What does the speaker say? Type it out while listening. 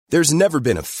There's never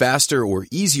been a faster or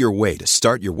easier way to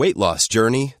start your weight loss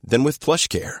journey than with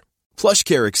PlushCare.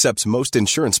 PlushCare accepts most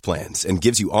insurance plans and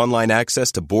gives you online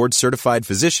access to board-certified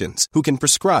physicians who can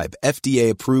prescribe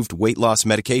FDA-approved weight loss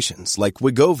medications like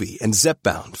Wegovy and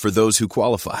Zepbound for those who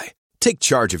qualify. Take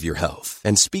charge of your health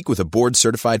and speak with a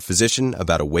board-certified physician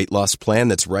about a weight loss plan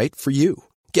that's right for you.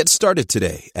 Get started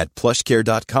today at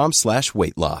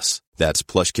plushcare.com/weight loss. That's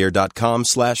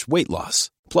plushcare.com/weight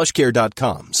loss.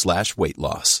 plushcare.com/weight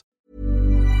loss.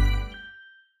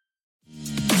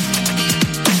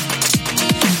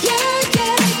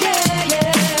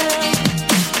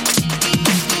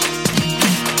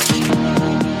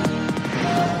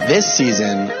 This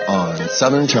season on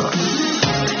Southern Charm.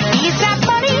 He's got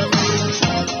money.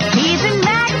 He's in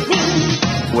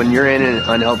magazines. When you're in an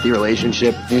unhealthy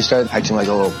relationship, you start acting like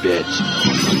a little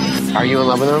bitch. Are you in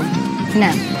love with him?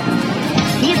 No.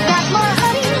 He's got more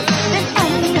honey than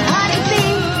any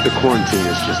honeybee. The quarantine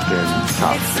has just been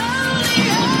tough.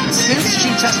 Since she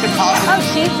tested positive. Oh,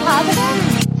 she's positive?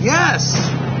 Yes.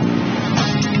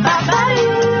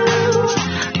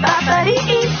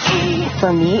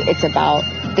 For me, it's about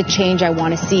the change I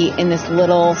want to see in this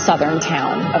little southern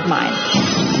town of mine.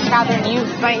 Catherine, you've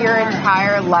spent your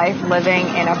entire life living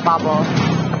in a bubble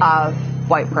of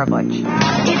white privilege.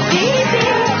 It's easy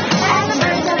as a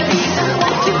bird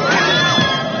to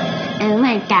Oh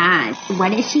my gosh,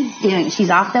 what is she doing? She's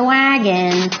off the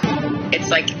wagon. It's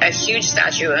like a huge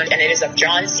statue, and it is of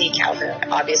John C.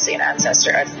 Calhoun, obviously an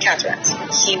ancestor of Catherine's.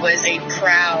 He was a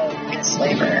proud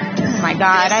enslaver. Oh my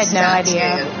God, I had no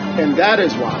idea. And that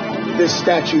is why this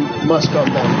statue must come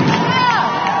down.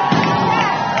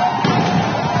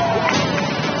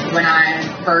 When I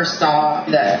first saw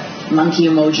the monkey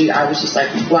emoji, I was just like,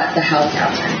 what the hell,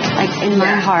 Catherine? Like, in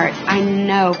my heart, I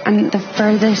know I'm the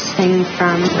furthest thing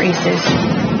from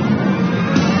racist.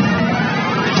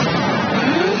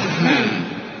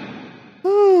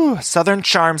 Southern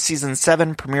Charm Season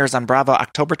 7 premieres on Bravo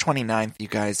October 29th, you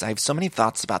guys. I have so many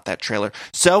thoughts about that trailer.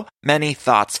 So many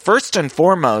thoughts. First and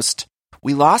foremost,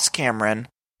 we lost Cameron.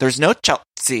 There's no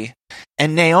Chelsea.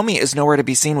 And Naomi is nowhere to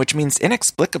be seen, which means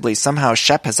inexplicably somehow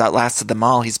Shep has outlasted them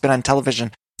all. He's been on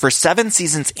television for 7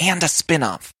 seasons and a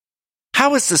spinoff.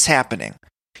 How is this happening?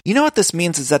 You know what this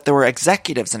means is that there were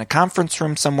executives in a conference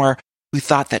room somewhere who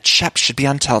thought that Shep should be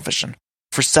on television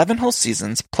for 7 whole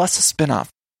seasons plus a spinoff.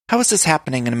 How is this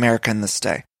happening in America in this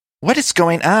day? What is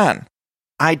going on?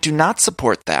 I do not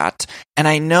support that, and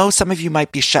I know some of you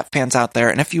might be Shep fans out there,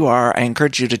 and if you are, I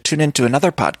encourage you to tune into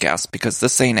another podcast, because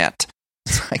this ain't it.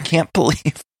 I can't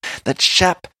believe that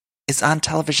Shep is on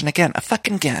television again,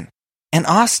 and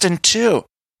Austin too.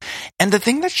 And the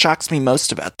thing that shocks me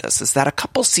most about this is that a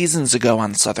couple seasons ago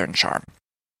on Southern Charm,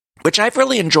 which I've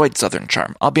really enjoyed Southern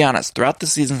Charm, I'll be honest, throughout the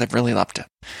seasons I've really loved it.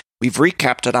 We've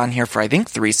recapped it on here for I think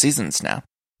 3 seasons now.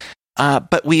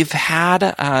 But we've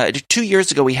had, 2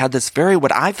 years ago, we had this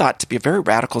what I thought to be a very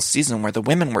radical season where the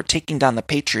women were taking down the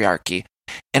patriarchy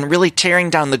and really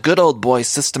tearing down the good old boy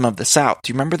system of the South.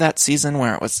 Do you remember that season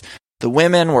where it was the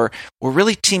women were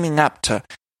really teaming up to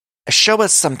show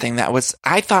us something that was,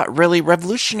 I thought, really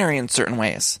revolutionary in certain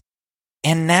ways?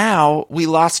 And now we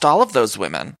lost all of those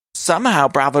women. Somehow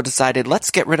Bravo decided, let's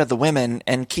get rid of the women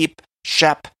and keep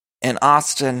Shep and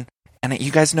Austin. And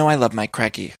you guys know I love Mike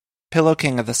Craigie, Pillow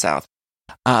King of the South.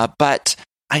 But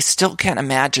I still can't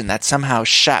imagine that somehow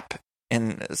Shep,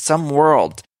 in some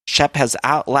world, Shep has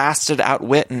outlasted,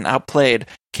 outwit, and outplayed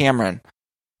Cameron,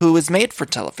 who was made for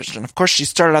television. Of course, she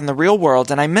started on The Real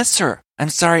World, and I miss her. I'm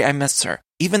sorry, I miss her.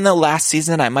 Even though last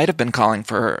season I might have been calling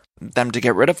for them to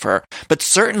get rid of her, but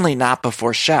certainly not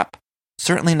before Shep.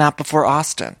 Certainly not before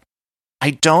Austin.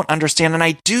 I don't understand, and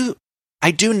I do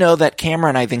know that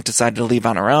Cameron, I think, decided to leave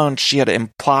on her own. She had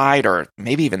implied, or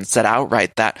maybe even said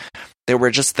outright, that there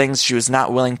were just things she was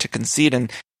not willing to concede,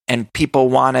 and people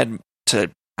wanted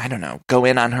to, I don't know, go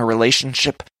in on her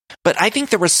relationship. But I think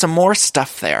there was some more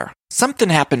stuff there. Something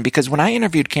happened, because when I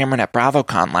interviewed Cameron at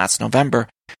BravoCon last November,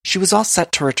 she was all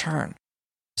set to return.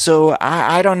 So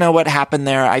I don't know what happened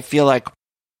there. I feel like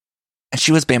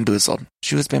she was bamboozled.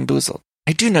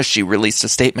 I do know she released a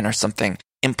statement or something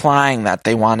implying that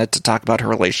they wanted to talk about her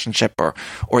relationship,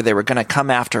 or they were going to come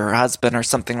after her husband or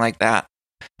something like that.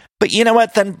 But you know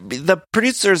what? Then the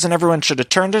producers and everyone should have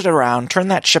turned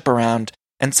that ship around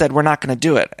and said, we're not going to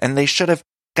do it. And they should have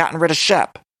gotten rid of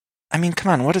Shep. I mean,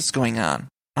 come on, what is going on?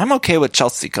 I'm okay with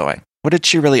Chelsea going. What did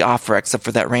she really offer except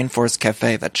for that Rainforest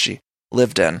Cafe that she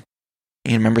lived in?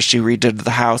 You remember she redid the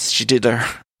house? She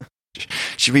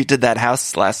redid that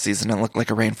house last season and it looked like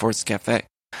a Rainforest Cafe.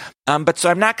 But so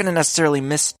I'm not going to necessarily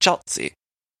miss Chelsea.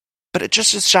 But it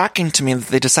just is shocking to me that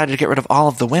they decided to get rid of all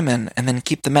of the women and then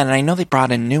keep the men. And I know they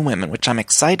brought in new women, which I'm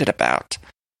excited about.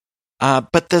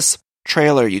 But this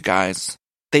trailer, you guys,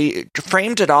 they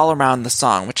framed it all around the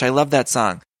song, which I love that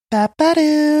song.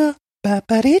 Ba-ba-doo,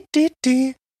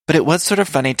 ba-ba-dee-dee-dee. But it was sort of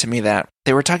funny to me that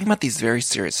they were talking about these very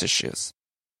serious issues.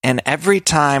 And every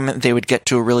time they would get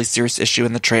to a really serious issue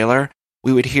in the trailer,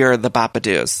 we would hear the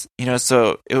Bapadoos.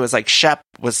 So it was like Shep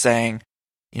was saying,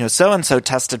 so-and-so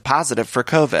tested positive for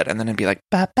COVID. And then it'd be like,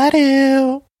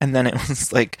 Bapadoo. And then it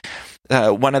was like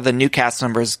one of the new cast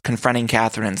members confronting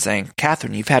Catherine and saying,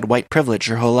 Catherine, you've had white privilege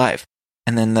your whole life.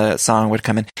 And then the song would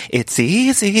come in, it's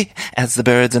easy as the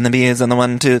birds and the bees and the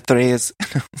 1, 2, 3s.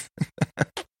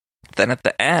 Then at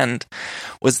the end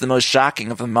was the most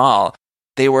shocking of them all.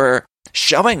 They were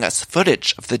showing us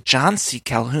footage of the John C.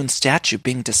 Calhoun statue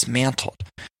being dismantled.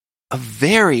 A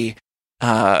very,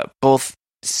 both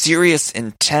serious,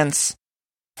 intense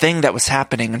thing that was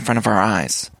happening in front of our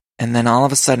eyes. And then all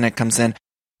of a sudden it comes in,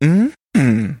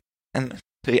 and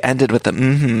they ended with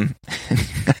the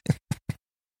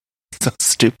So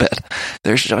stupid.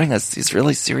 They're showing us these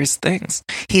really serious things.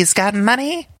 He's got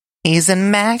money. He's in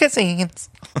magazines.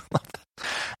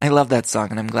 I love that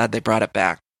song, and I'm glad they brought it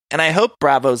back. And I hope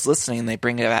Bravo's listening and they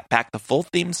bring it back, the full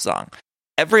theme song.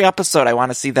 Every episode, I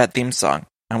want to see that theme song.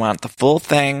 I want the full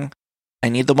thing. I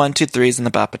need the 1, 2, 3s and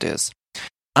the Bapadoos.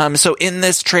 So in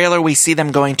this trailer, we see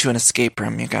them going to an escape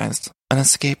room, you guys. An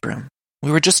escape room.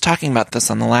 We were just talking about this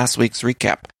on the last week's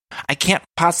recap. I can't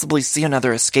possibly see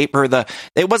another escape,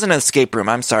 it wasn't an escape room,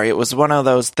 I'm sorry. It was one of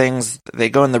those things, they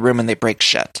go in the room and they break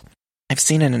shit. I've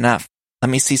seen it enough. Let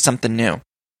me see something new.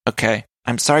 Okay?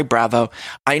 I'm sorry, Bravo.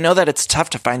 I know that it's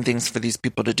tough to find things for these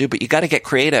people to do, but you gotta get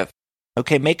creative.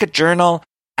 Okay? Make a journal.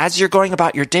 As you're going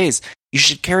about your days, you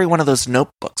should carry one of those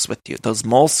notebooks with you. Those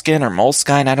Moleskine or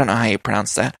Moleskine, I don't know how you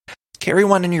pronounce that. Carry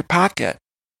one in your pocket.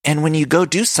 And when you go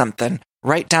do something,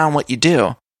 write down what you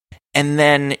do. And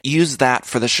then use that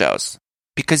for the shows.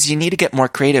 Because you need to get more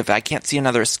creative. I can't see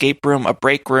another escape room, a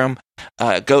break room,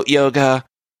 goat yoga.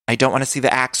 I don't want to see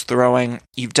the axe throwing.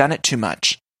 You've done it too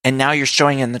much. And now you're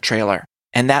showing it in the trailer.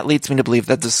 And that leads me to believe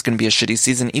that this is going to be a shitty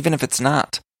season, even if it's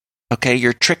not. Okay,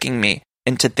 you're tricking me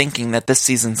into thinking that this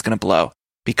season's going to blow.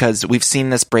 Because we've seen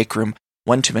this break room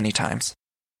one too many times.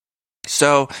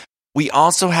 So, we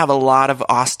also have a lot of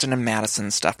Austin and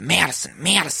Madison stuff.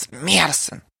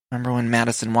 Madison. Remember when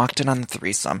Madison walked in on the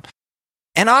threesome?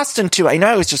 And Austin, too. I know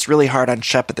I was just really hard on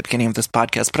Shep at the beginning of this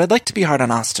podcast, but I'd like to be hard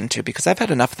on Austin, too, because I've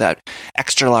had enough of that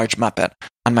extra-large Muppet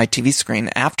on my TV screen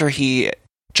after he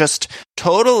just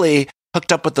totally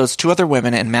hooked up with those two other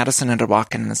women and Madison had to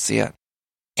walk in to see it.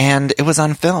 And it was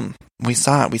on film. We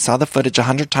saw it. We saw the footage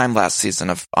 100 times last season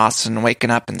of Austin waking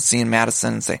up and seeing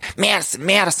Madison and saying,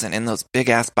 Madison, in those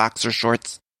big-ass boxer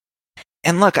shorts.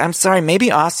 And look, I'm sorry,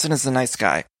 maybe Austin is a nice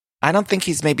guy. I don't think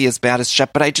he's maybe as bad as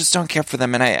Shep, but I just don't care for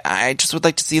them, and I just would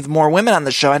like to see more women on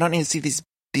the show. I don't need to see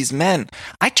these men.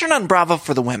 I turn on Bravo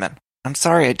for the women. I'm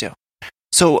sorry, I do.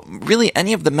 So, really,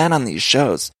 any of the men on these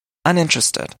shows,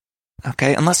 uninterested.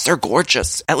 Okay? Unless they're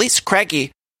gorgeous. At least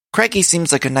Craigie. Craigie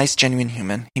seems like a nice, genuine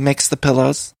human. He makes the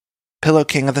pillows. Pillow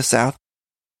King of the South.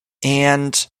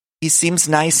 And he seems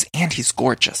nice, and he's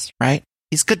gorgeous, right?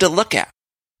 He's good to look at.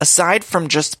 Aside from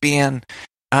just being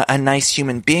a nice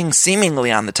human being seemingly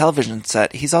on the television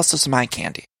set, he's also some eye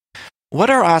candy. What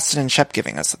are Austin and Shep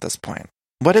giving us at this point?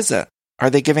 What is it? Are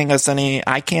they giving us any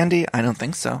eye candy? I don't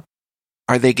think so.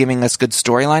 Are they giving us good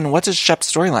storyline? What has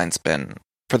Shep's storylines been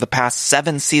for the past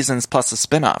 7 seasons plus a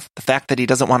spinoff? The fact that he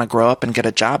doesn't want to grow up and get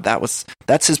a job, that's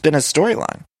been his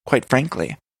storyline, quite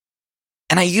frankly.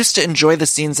 And I used to enjoy the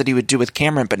scenes that he would do with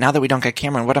Cameron, but now that we don't get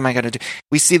Cameron, what am I going to do?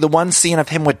 We see the one scene of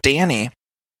him with Danny,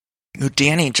 who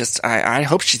Danny I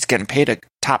hope she's getting paid a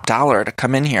top dollar to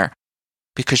come in here.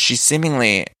 Because she's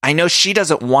seemingly, I know she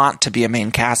doesn't want to be a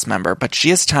main cast member, but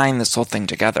she is tying this whole thing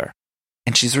together.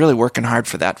 And she's really working hard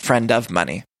for that friend of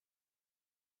money.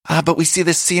 But we see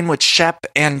this scene with Shep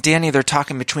and Danny, they're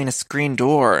talking between a screen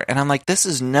door. And I'm like, this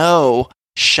is no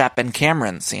Shep and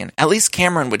Cameron scene. At least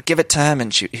Cameron would give it to him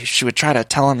and she would try to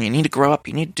tell him, you need to grow up,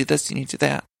 you need to do this, you need to do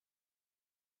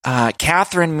that.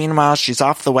 Catherine, meanwhile, she's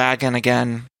off the wagon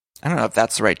again. I don't know if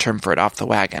that's the right term for it, off the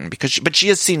wagon. But she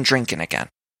is seen drinking again.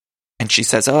 And she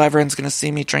says, oh, everyone's going to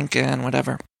see me drinking,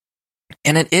 whatever.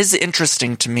 And it is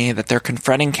interesting to me that they're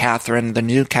confronting Catherine, the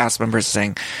new cast members,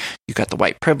 saying, you got the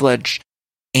white privilege.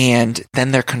 And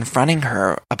then they're confronting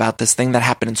her about this thing that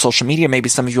happened in social media. Maybe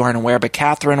some of you aren't aware, but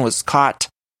Catherine was caught.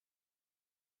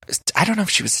 I don't know if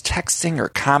she was texting or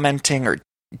commenting or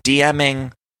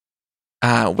DMing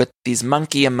with these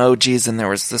monkey emojis. And there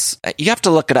was this, you have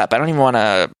to look it up. I don't even want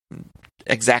to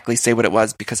exactly say what it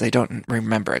was because I don't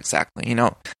remember exactly. You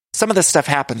know, some of this stuff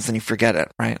happens and you forget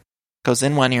it, right? Goes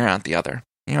in one ear, out the other.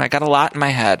 You know, I got a lot in my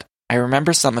head. I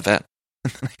remember some of it.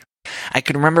 I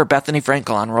can remember Bethany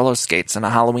Frankel on roller skates in a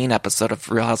Halloween episode of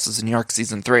Real Houses of New York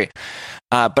season 3.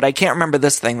 But I can't remember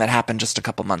this thing that happened just a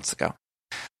couple months ago.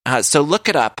 So look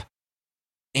it up.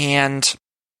 And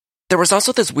there was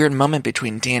also this weird moment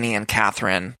between Danny and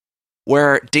Catherine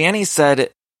where Danny said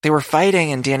they were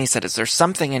fighting and Danny said, "Is there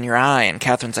something in your eye?" And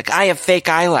Catherine's like, "I have fake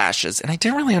eyelashes." And I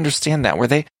didn't really understand that. Were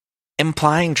they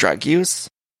implying drug use?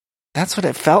 That's what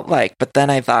it felt like. But then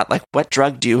I thought, like, what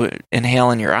drug do you inhale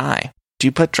in your eye? Do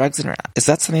you put drugs in your eye? Is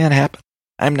that something that happened?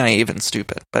 I'm naive and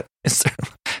stupid, but is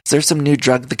there some new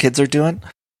drug the kids are doing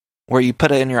where you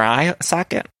put it in your eye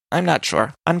socket? I'm not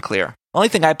sure. Unclear. The only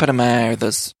thing I put in my eye are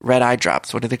those red eye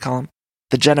drops. What do they call them?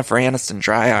 The Jennifer Aniston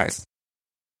dry eyes.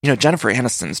 You know, Jennifer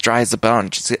Aniston's dry as a bone.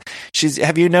 She's.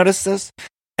 Have you noticed this?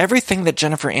 Everything that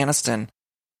Jennifer Aniston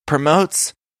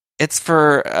promotes, it's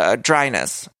for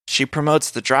dryness. She promotes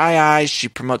the dry eyes. She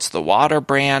promotes the water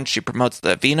brand. She promotes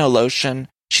the Aveeno lotion.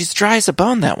 She's dry as a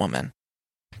bone, that woman.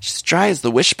 She's dry as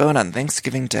the wishbone on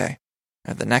Thanksgiving Day.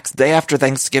 Or the next day after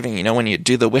Thanksgiving, you know, when you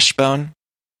do the wishbone?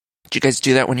 Did you guys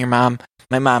do that when your mom,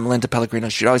 my mom, Linda Pellegrino,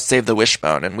 she'd always save the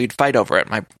wishbone, and we'd fight over it,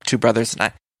 my two brothers and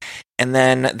I. And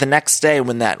then the next day,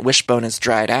 when that wishbone is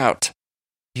dried out,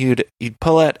 you'd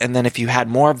pull it, and then if you had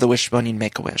more of the wishbone, you'd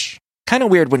make a wish. Kind of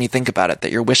weird when you think about it,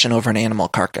 that you're wishing over an animal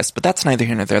carcass, but that's neither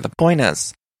here nor there. The point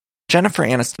is, Jennifer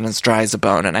Aniston is dry as a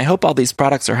bone, and I hope all these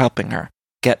products are helping her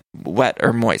get wet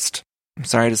or moist. I'm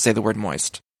sorry to say the word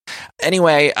moist.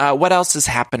 Anyway, what else is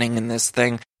happening in this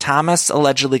thing? Thomas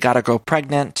allegedly got a girl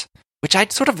pregnant, which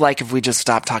I'd sort of like if we just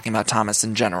stopped talking about Thomas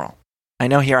in general. I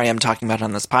know here I am talking about it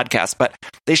on this podcast, but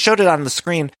they showed it on the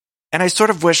screen, and I sort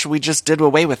of wish we just did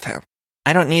away with him.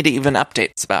 I don't need even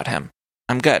updates about him.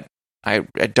 I'm good. I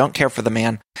don't care for the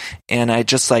man, and I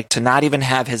just like to not even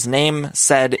have his name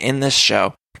said in this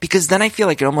show, because then I feel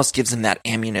like it almost gives him that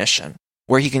ammunition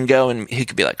where he can go and he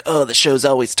could be like, "Oh, the show's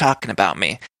always talking about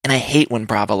me." And I hate when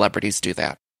Bravo celebrities do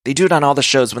that. They do it on all the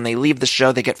shows. When they leave the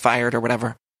show, they get fired or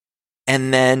whatever.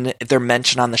 And then they're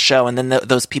mentioned on the show, and then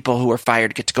those people who are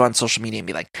fired get to go on social media and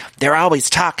be like, "They're always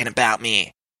talking about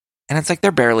me." And it's like,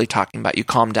 they're barely talking about you.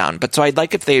 Calm down. But so I'd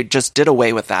like if they just did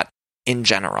away with that in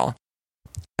general.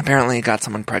 Apparently he got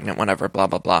someone pregnant, whatever, blah,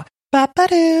 blah, blah.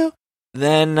 Ba-ba-doo.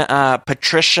 Then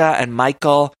Patricia and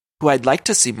Michael, who I'd like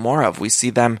to see more of. We see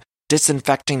them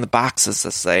disinfecting the boxes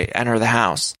as they enter the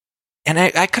house. And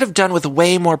I could have done with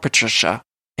way more Patricia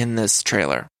in this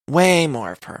trailer. Way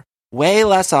more of her. Way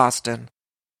less Austin,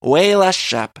 way less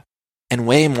Shep, and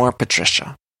way more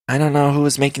Patricia. I don't know who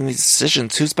is making these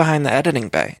decisions. Who's behind the editing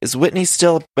bay? Is Whitney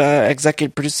still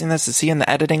executive producing this? Is he in the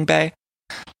editing bay?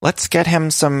 Let's get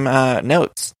him some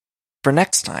notes for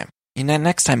next time. You know,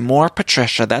 next time, more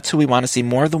Patricia. That's who we want to see.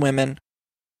 More of the women.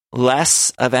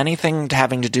 Less of anything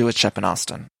having to do with Shep and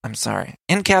Austin. I'm sorry.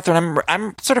 And Catherine,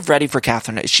 I'm sort of ready for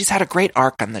Catherine. She's had a great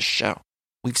arc on this show.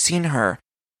 We've seen her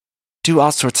do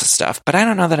all sorts of stuff, but I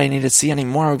don't know that I need to see any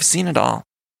more. We've seen it all.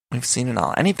 We've seen it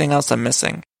all. Anything else I'm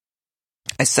missing?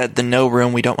 I said the no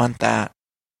room. We don't want that.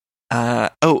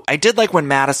 I did like when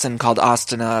Madison called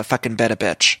Austin a fucking beta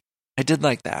bitch. I did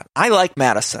like that. I like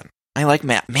Madison. I like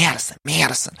Madison.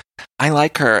 I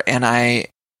like her, and I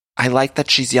like that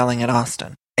she's yelling at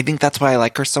Austin. I think that's why I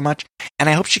like her so much, and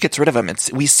I hope she gets rid of him.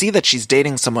 We see that she's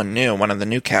dating someone new, one of the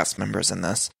new cast members in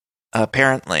this,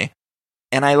 apparently.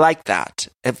 And I like that.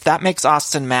 If that makes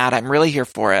Austin mad, I'm really here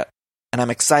for it. And I'm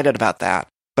excited about that.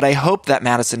 But I hope that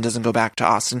Madison doesn't go back to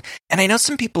Austin. And I know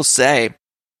some people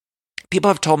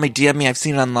have told me, DM me, I've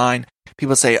seen it online.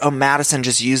 People say, "Oh, Madison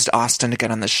just used Austin to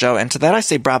get on the show." And to that I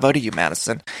say, bravo to you,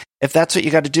 Madison. If that's what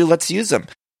you got to do, let's use them.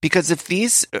 Because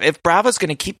if Bravo's going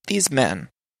to keep these men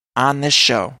on this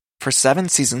show for 7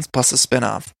 seasons plus a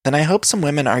spinoff, then I hope some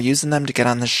women are using them to get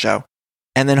on this show.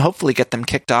 And then hopefully get them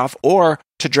kicked off or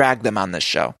to drag them on this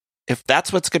show. If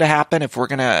that's what's going to happen,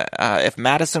 if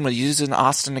Madison was using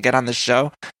Austin to get on this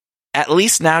show, at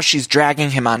least now she's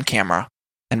dragging him on camera.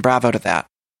 And bravo to that.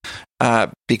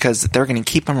 Because they're going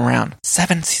to keep him around.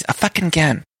 7 seasons. Fucking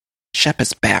again. Shep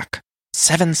is back.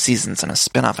 7 seasons and a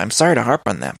spinoff. I'm sorry to harp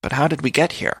on that, but how did we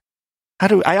get here?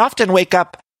 I often wake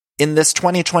up in this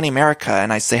 2020 America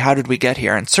and I say, how did we get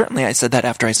here? And certainly I said that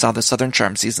after I saw the Southern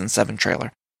Charm Season 7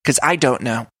 trailer. Because I don't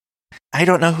know. I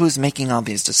don't know who's making all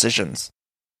these decisions.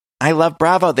 I love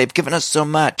Bravo. They've given us so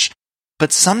much.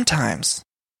 But sometimes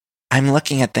I'm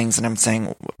looking at things and I'm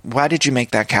saying, why did you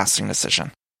make that casting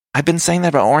decision? I've been saying that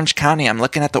about Orange County. I'm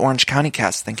looking at the Orange County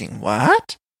cast thinking,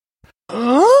 what?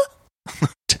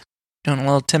 Doing a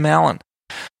little Tim Allen.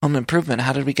 Home Improvement,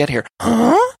 how did we get here?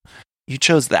 Huh? You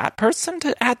chose that person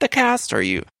to add the cast, or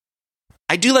you?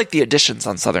 I do like the additions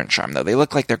on Southern Charm, though. They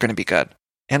look like they're going to be good.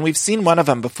 And we've seen one of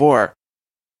them before.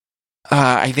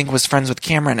 I think was friends with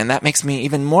Cameron, and that makes me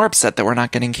even more upset that we're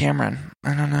not getting Cameron.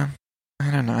 I don't know.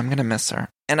 I'm going to miss her.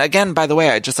 And again, by the way,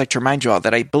 I'd just like to remind you all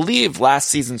that I believe last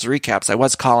season's recaps, I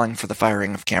was calling for the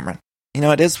firing of Cameron. You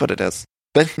know, it is what it is.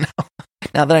 But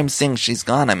now that I'm seeing she's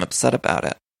gone, I'm upset about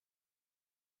it.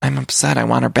 I'm upset. I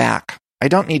want her back. I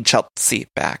don't need Chelsea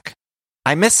back.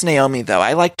 I miss Naomi, though.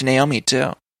 I liked Naomi,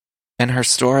 too. And her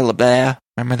store, Le Bear.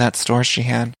 Remember that store she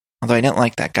had? Although I didn't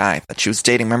like that guy that she was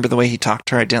dating. Remember the way he talked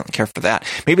to her? I didn't care for that.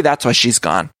 Maybe that's why she's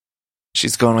gone.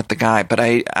 She's going with the guy. But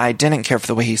I didn't care for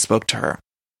the way he spoke to her.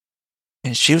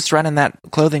 And she was running that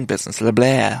clothing business. Le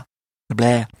Bear. Le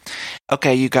Bear.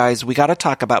 Okay, you guys, we got to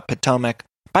talk about Potomac.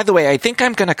 By the way, I think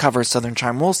I'm going to cover Southern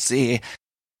Charm. We'll see.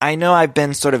 I know I've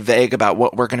been sort of vague about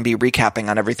what we're going to be recapping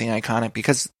on Everything Iconic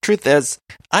because truth is,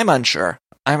 I'm unsure.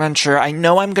 I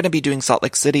know I'm going to be doing Salt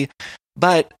Lake City,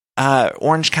 but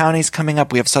Orange County's coming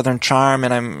up. We have Southern Charm,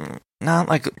 and I'm not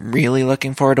like really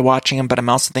looking forward to watching him, but I'm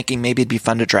also thinking maybe it'd be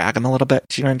fun to drag him a little bit.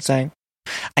 Do you know what I'm saying?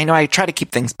 I know I try to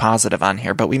keep things positive on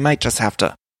here, but we might just have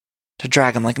to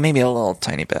drag him like maybe a little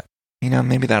tiny bit. You know,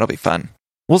 maybe that'll be fun.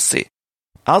 We'll see.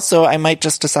 Also, I might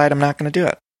just decide I'm not going to do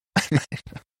it.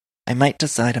 I might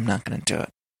decide I'm not going to do it.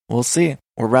 We'll see.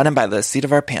 We're running by the seat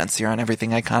of our pants here on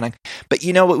Everything Iconic. But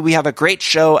you know what? We have a great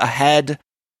show ahead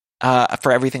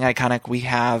for Everything Iconic. We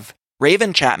have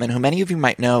Raven Chapman, who many of you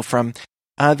might know from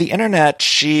the internet.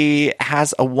 She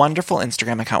has a wonderful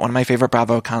Instagram account, one of my favorite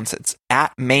Bravo accounts. It's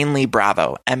at Mainly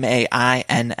Bravo,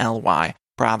 MAINLY,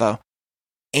 Bravo.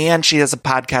 And she has a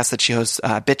podcast that she hosts,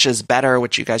 Bitches Better,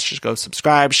 which you guys should go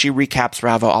subscribe. She recaps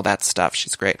Bravo, all that stuff.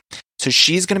 She's great. So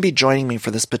she's going to be joining me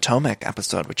for this Potomac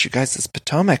episode, which you guys, this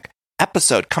Potomac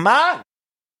episode, come on!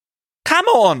 Come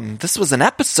on! This was an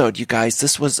episode, you guys.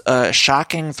 This was a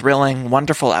shocking, thrilling,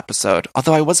 wonderful episode.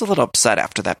 Although I was a little upset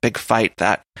after that big fight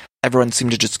that everyone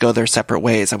seemed to just go their separate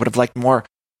ways. I would have liked more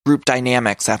group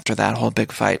dynamics after that whole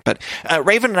big fight. But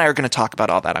Raven and I are going to talk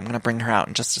about all that. I'm going to bring her out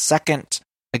in just a second.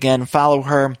 Again, follow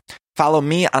her. Follow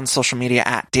me on social media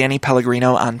at Danny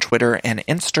Pellegrino on Twitter and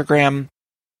Instagram.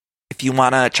 If you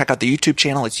want to check out the YouTube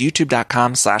channel, it's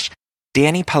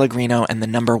youtube.com/Danny Pellegrino and the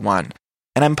number 1.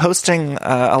 And I'm posting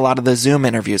a lot of the Zoom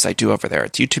interviews I do over there.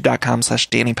 It's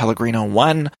youtube.com/Danny Pellegrino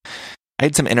 1. I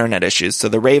had some internet issues, so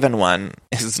the Raven one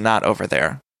is not over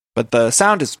there. But the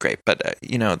sound is great, but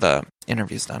the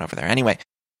interview's not over there. Anyway,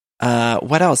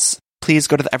 what else? Please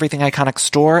go to the Everything Iconic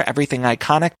store,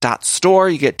 everythingiconic.store.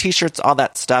 You get t-shirts, all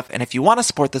that stuff. And if you want to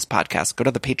support this podcast, go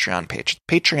to the Patreon page,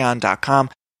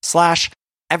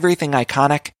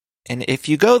 patreon.com/everythingiconic. And if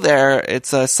you go there,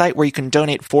 it's a site where you can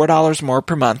donate $4 more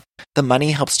per month. The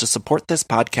money helps to support this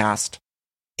podcast.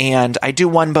 And I do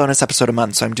one bonus episode a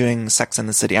month. So I'm doing Sex and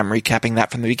the City. I'm recapping that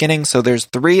from the beginning. So there's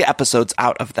 3 episodes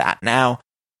out of that now.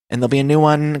 And there'll be a new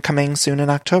one coming soon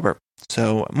in October.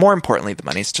 So more importantly, the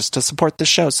money's just to support the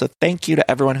show. So thank you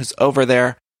to everyone who's over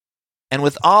there. And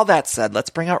with all that said,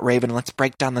 let's bring out Raven. Let's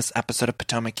break down this episode of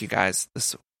Potomac, you guys.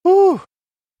 Let's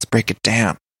break it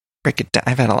down.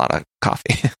 I've had a lot of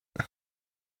coffee.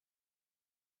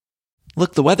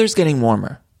 Look, the weather's getting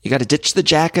warmer. You got to ditch the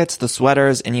jackets, the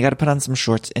sweaters, and you got to put on some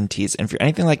shorts and tees. And if you're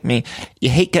anything like me,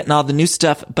 you hate getting all the new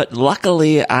stuff. But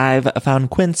luckily, I've found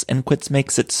Quince, and Quince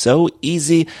makes it so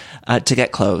easy to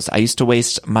get clothes. I used to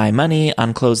waste my money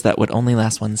on clothes that would only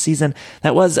last one season.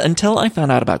 That was until I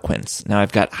found out about Quince. Now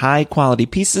I've got high quality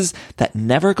pieces that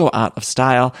never go out of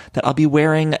style that I'll be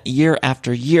wearing year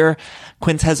after year.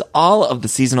 Quince has all of the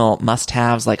seasonal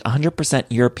must-haves like 100%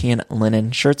 European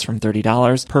linen shirts from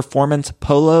 $30, performance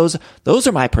polos. Those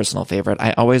are my personal favorite.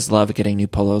 I always love getting new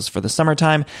polos for the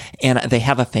summertime, and they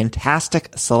have a fantastic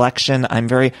selection. I'm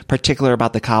very particular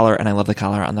about the collar, and I love the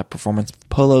collar on the performance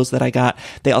polos that I got.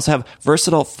 They also have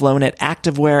versatile flow-knit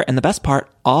activewear, and the best part,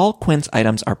 all Quince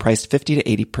items are priced 50 to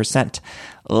 80%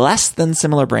 less than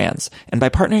similar brands. And by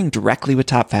partnering directly with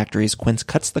top factories, Quince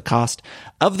cuts the cost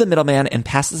of the middleman and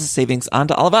passes the savings on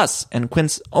to all of us. And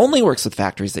Quince only works with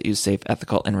factories that use safe,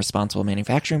 ethical, and responsible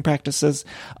manufacturing practices,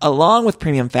 along with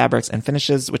premium fabrics and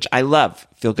finishes, which I love.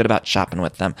 Feel good about shopping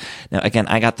with them. Now, again,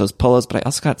 I got those polos, but I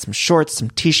also got some shorts,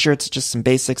 some t-shirts, just some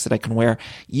basics that I can wear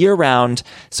year round.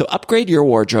 So upgrade your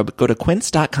wardrobe. Go to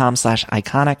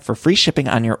quince.com/iconic for free shipping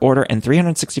on your order and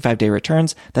 365-day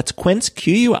returns. That's Quince,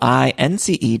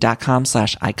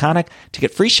 QUINCE.com/iconic to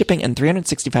get free shipping and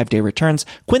 365-day returns.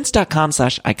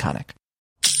 Quince.com/iconic.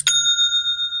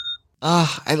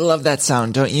 I love that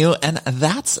sound, don't you? And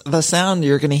that's the sound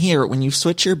you're going to hear when you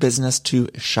switch your business to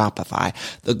Shopify,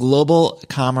 the global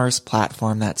commerce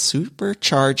platform that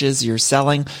supercharges your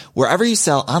selling wherever you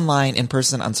sell, online, in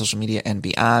person, on social media, and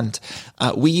beyond.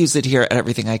 We use it here at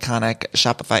Everything Iconic.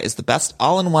 Shopify is the best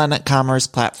all-in-one commerce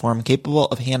platform capable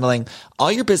of handling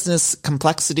all your business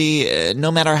complexity,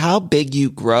 no matter how big you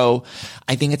grow.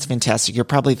 I think it's fantastic. You're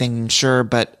probably thinking, sure,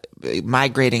 but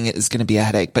migrating is going to be a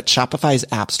headache, but Shopify's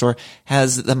App Store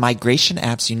has the migration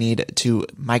apps you need to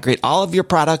migrate all of your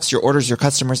products, your orders, your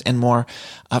customers, and more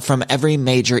from every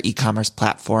major e-commerce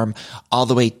platform all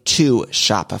the way to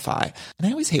Shopify. And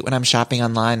I always hate when I'm shopping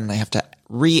online and I have to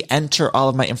re-enter all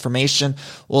of my information.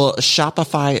 Well,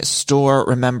 Shopify Store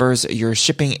remembers your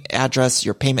shipping address,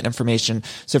 your payment information.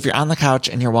 So if you're on the couch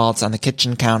and your wallet's on the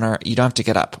kitchen counter, you don't have to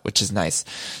get up, which is nice.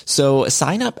 So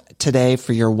sign up today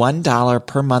for your $1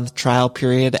 per month trial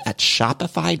period at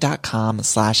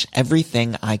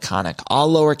shopify.com/everythingiconic,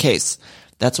 all lowercase.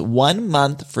 That's 1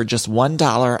 month for just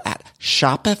 $1 at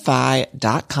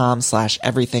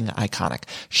shopify.com/everythingiconic.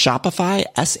 Shopify,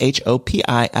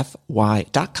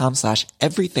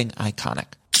 shopify.com/everythingiconic.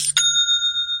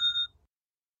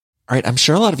 All right, I'm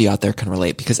sure a lot of you out there can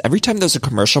relate because every time there's a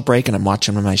commercial break and I'm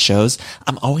watching one of my shows,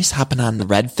 I'm always hopping on the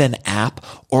Redfin app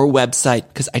or website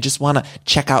because I just want to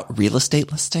check out real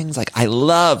estate listings. Like, I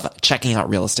love checking out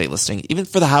real estate listings, even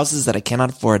for the houses that I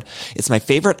cannot afford. It's my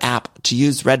favorite app to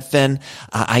use, Redfin.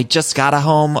 I just got a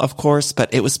home, of course,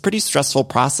 but it was a pretty stressful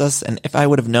process. And if I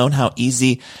would have known how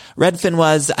easy Redfin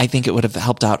was, I think it would have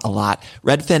helped out a lot.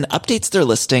 Redfin updates their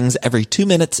listings every 2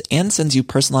 minutes and sends you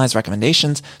personalized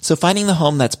recommendations. So finding the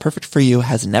home that's perfect for you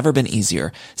has never been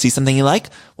easier. See something you like?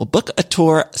 Well, book a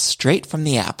tour straight from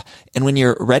the app. And when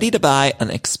you're ready to buy, an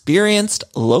experienced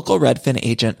local Redfin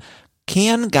agent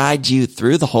can guide you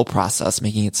through the whole process,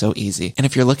 making it so easy. And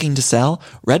if you're looking to sell,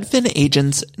 Redfin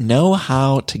agents know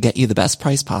how to get you the best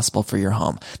price possible for your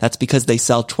home. That's because they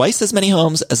sell twice as many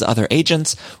homes as other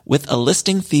agents with a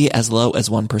listing fee as low as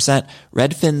 1%.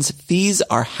 Redfin's fees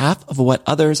are half of what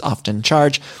others often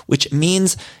charge, which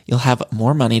means you'll have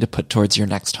more money to put towards your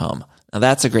next home. Now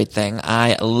that's a great thing.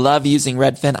 I love using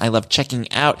Redfin. I love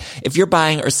checking out. If you're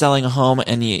buying or selling a home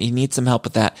and you need some help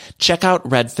with that, check out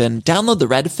Redfin. Download the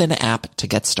Redfin app to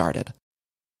get started.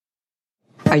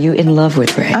 Are you in love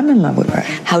with Ray? I'm in love with Ray.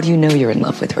 How do you know you're in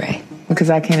love with Ray? Because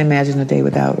I can't imagine a day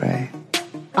without Ray.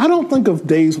 I don't think of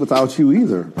days without you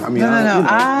either. I mean,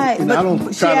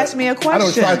 she asked me a question. I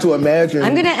don't try to imagine.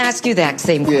 I'm going to ask you that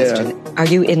same question. Yeah. Are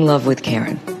you in love with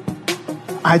Karen?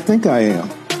 I think I am.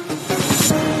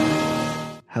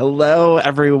 Hello,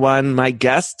 everyone. My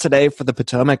guest today for the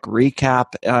Potomac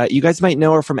Recap. You guys might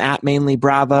know her from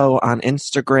 @MainlyBravo on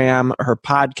Instagram, her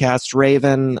podcast,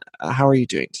 Raven. How are you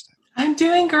doing today? I'm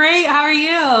doing great. How are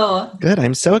you? Good.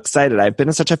 I'm so excited. I've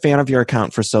been such a fan of your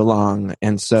account for so long.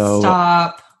 And so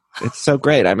Stop. It's so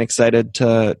great. I'm excited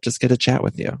to just get a chat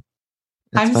with you.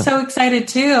 I'm so excited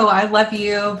too. I love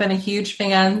you. Been a huge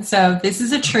fan. So this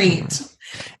is a treat.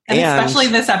 And especially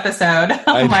this episode.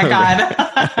 Oh my God.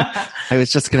 I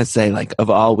was just going to say, like, of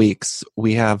all weeks,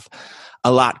 we have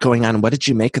a lot going on. What did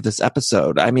you make of this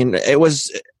episode? I mean, it was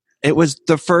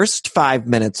the first 5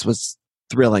 minutes was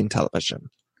thrilling television.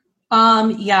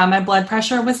 Yeah, my blood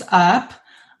pressure was up.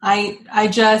 I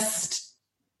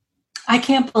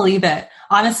can't believe it.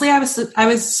 Honestly, I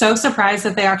was so surprised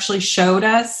that they actually showed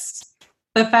us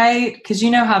the fight, because you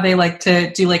know how they like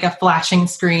to do like a flashing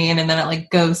screen and then it like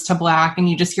goes to black and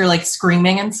you just hear like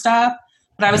screaming and stuff.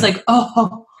 But I was like,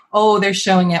 oh, they're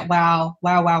showing it. Wow.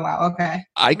 Okay.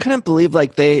 I couldn't believe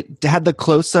like they had the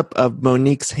close up of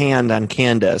Monique's hand on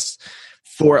Candace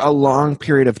for a long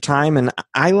period of time. And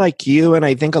I, like you, and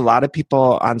I think a lot of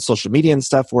people on social media and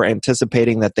stuff were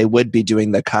anticipating that they would be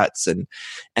doing the cuts and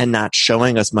not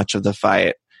showing us much of the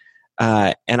fight.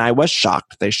 And I was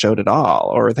shocked they showed it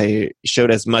all, or they showed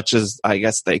as much as I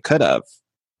guess they could have.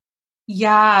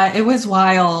 Yeah, it was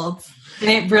wild.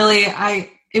 And it really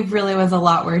was a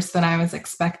lot worse than I was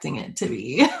expecting it to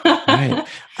be. Right.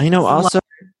 I know also,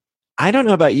 I don't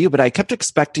know about you, but I kept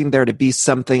expecting there to be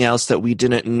something else that we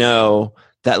didn't know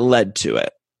that led to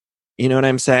it. You know what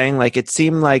I'm saying? Like, it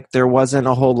seemed like there wasn't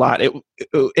a whole lot. It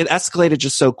escalated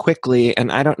just so quickly.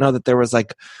 And I don't know that there was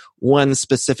like one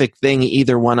specific thing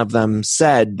either one of them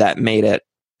said that made it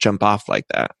jump off like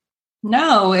that.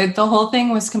 No, the whole thing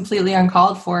was completely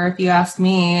uncalled for, if you ask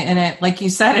me. And it, like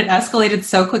you said, it escalated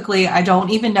so quickly. I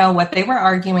don't even know what they were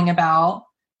arguing about.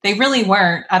 They really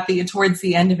weren't towards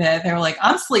the end of it. They were like,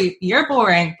 I'm sleep, you're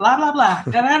boring, blah, blah, blah,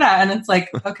 da, da, da. And it's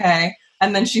like, okay.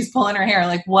 And then she's pulling her hair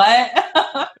like, what?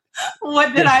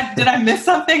 What did I miss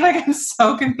something? Like, I'm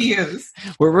so confused.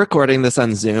 We're recording this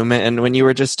on Zoom, and when you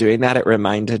were just doing that, it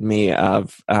reminded me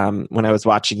of when I was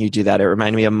watching you do that. It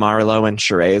reminded me of Marlo and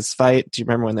Sheree's fight. Do you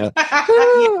remember when they're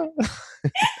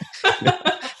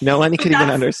no one could even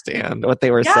understand what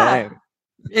they were saying?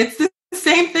 It's the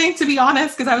same thing, to be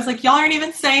honest, because I was like, y'all aren't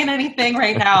even saying anything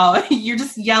right now. You're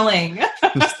just yelling.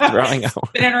 Just throwing out.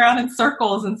 Spinning around in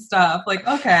circles and stuff. Like,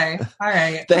 okay, all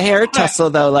right. The hair tussle,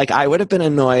 though, like, I would have been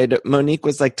annoyed. Monique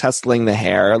was, like, tussling the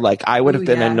hair. Like, I would have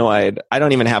been annoyed. I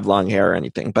don't even have long hair or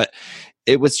anything, but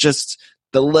it was just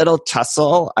the little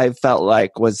tussle I felt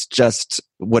like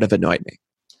would have annoyed me.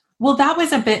 Well, that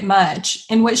was a bit much.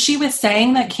 And what she was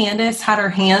saying, that Candace had her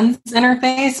hands in her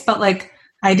face, but, like,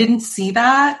 I didn't see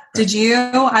that. Did you?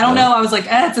 I don't know. I was like,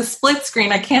 it's a split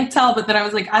screen. I can't tell. But then I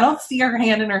was like, I don't see her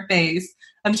hand in her face.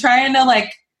 I'm trying to,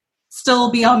 like, still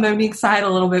be on Monique's side a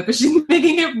little bit, but she's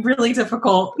making it really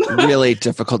difficult. Really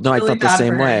difficult. No, really I felt the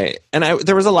same way. And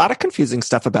there was a lot of confusing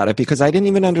stuff about it because I didn't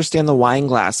even understand the wine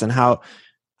glass and how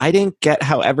I didn't get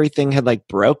how everything had, like,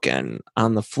 broken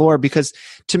on the floor, because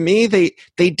to me, they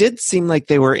did seem like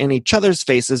they were in each other's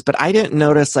faces, but I didn't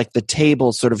notice, like, the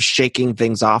table sort of shaking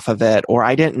things off of it, or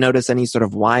I didn't notice any sort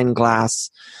of wine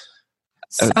glass.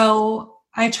 So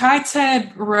I tried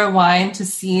to rewind to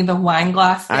see the wine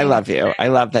glass thing. I love you. I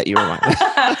love that you rewind.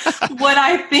 What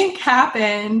I think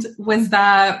happened was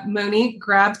that Monique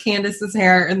grabbed Candace's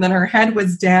hair and then her head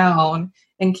was down,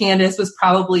 and Candace was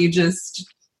probably just,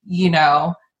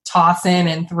 tossing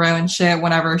and throwing shit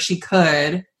whenever she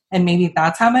could. And maybe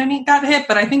that's how Monique got hit.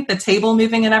 But I think the table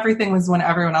moving and everything was when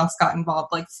everyone else got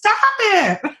involved. Like, stop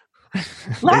it!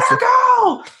 Let her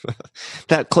go!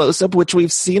 That close-up, which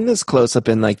we've seen this close-up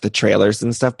in, like, the trailers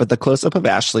and stuff, but the close-up of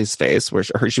Ashley's face where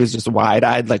she was just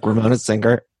wide-eyed like Ramona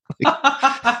Singer.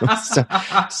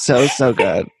 So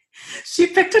good. She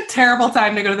picked a terrible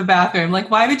time to go to the bathroom. Like,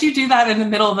 why would you do that in the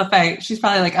middle of the fight? She's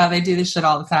probably like, they do this shit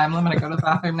all the time. I'm going to go to the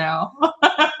bathroom now.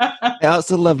 I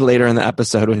also loved later in the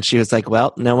episode when she was like,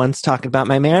 well, no one's talking about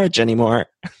my marriage anymore.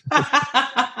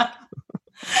 I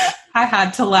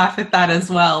had to laugh at that as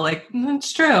well. Like,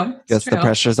 it's true. Guess the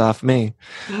pressure's off me.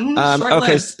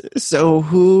 Okay, so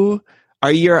who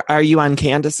are you on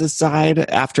Candace's side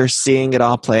after seeing it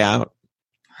all play out?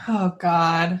 Oh,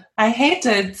 God. I hate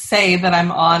to say that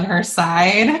I'm on her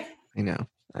side. I know.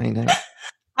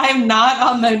 I'm not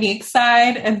on Monique's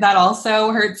side, and that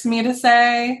also hurts me to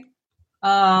say.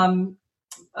 I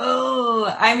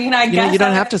guess... You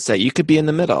don't have to say. You could be in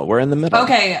the middle. We're in the middle.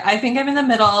 Okay, I think I'm in the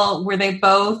middle where they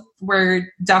both were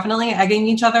definitely egging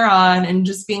each other on and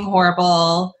just being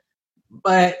horrible.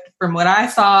 But from what I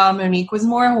saw, Monique was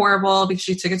more horrible because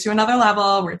she took it to another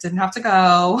level where it didn't have to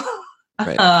go.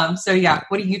 Right.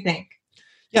 What do you think?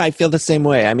 Yeah, I feel the same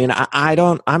way. I mean,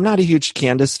 I'm not a huge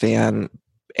Candace fan,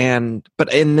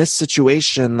 but in this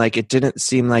situation, like, it didn't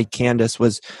seem like Candace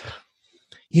was,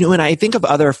 when I think of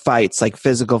other fights, like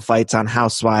physical fights on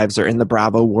Housewives or in the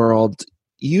Bravo world,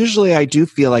 usually I do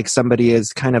feel like somebody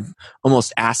is kind of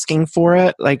almost asking for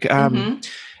it. Like,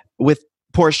 with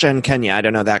Portia and Kenya, I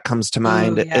don't know, that comes to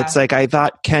mind. Ooh, yeah. It's like, I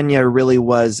thought Kenya really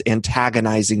was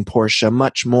antagonizing Portia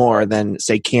much more than,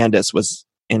 say, Candace was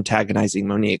antagonizing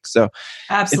Monique. So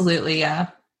absolutely,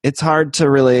 it's hard to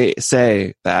really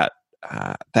say that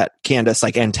that Candace,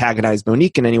 like, antagonized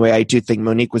Monique in any way. I do think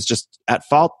Monique was just at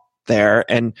fault there,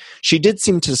 and she did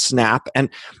seem to snap. And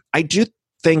I do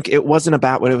think it wasn't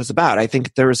about what it was about. I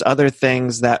think there's other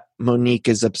things that Monique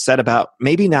is upset about,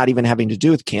 maybe not even having to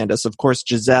do with Candace. Of course,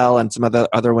 Giselle and some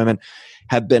other women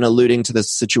have been alluding to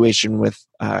this situation with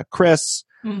Chris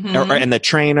and the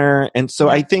trainer. And so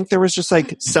I think there was just,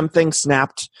 like, something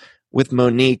snapped with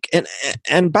Monique.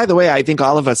 And by the way, I think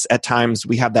all of us at times,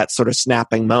 we have that sort of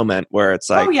snapping moment where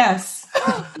it's like, oh, yes.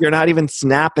 You're not even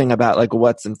snapping about, like,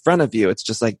 what's in front of you. It's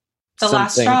just like the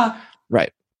last straw.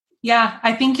 Right. Yeah,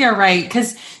 I think you're right.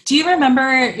 Because do you remember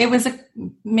it was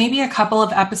maybe a couple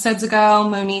of episodes ago,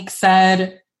 Monique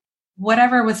said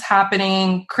whatever was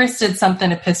happening, Chris did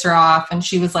something to piss her off. And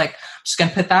she was like, I'm just going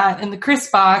to put that in the Chris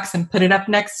box and put it up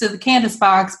next to the Candace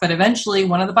box. But eventually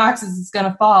one of the boxes is going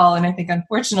to fall. And I think,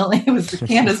 unfortunately, it was the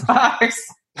Candace box.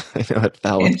 I know it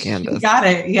fell with Candace. Got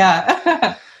it.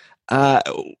 Yeah.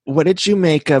 What did you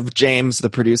make of James,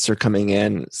 the producer, coming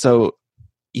in? So,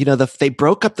 they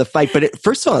broke up the fight, but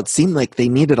first of all, it seemed like they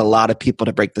needed a lot of people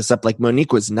to break this up. Like,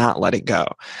 Monique was not letting go.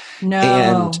 No.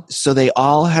 And so they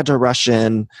all had to rush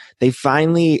in. They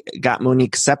finally got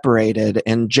Monique separated,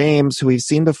 and James, who we've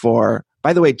seen before,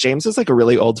 by the way, James is like a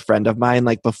really old friend of mine.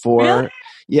 Like, before, really?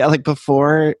 Yeah, like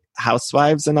before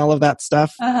Housewives and all of that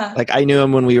stuff. Uh-huh. Like I knew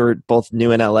him when we were both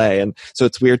new in LA. And so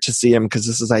it's weird to see him because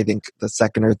this is, I think, the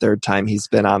second or third time he's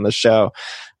been on the show.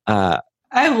 I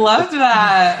love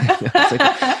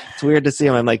that. It's weird to see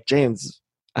him. I'm like, James,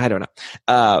 I don't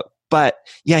know. But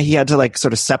yeah, he had to like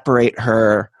sort of separate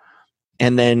her.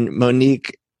 And then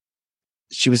Monique,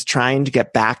 she was trying to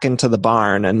get back into the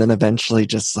barn and then eventually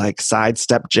just like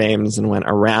sidestepped James and went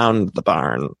around the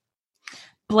barn.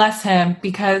 Bless him,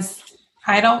 because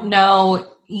I don't know,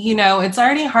 it's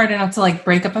already hard enough to like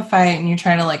break up a fight and you're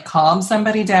trying to like calm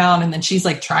somebody down and then she's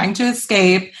like trying to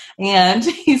escape and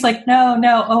he's like,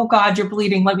 no, oh God, you're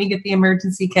bleeding. Let me get the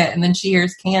emergency kit. And then she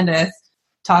hears Candace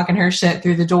talking her shit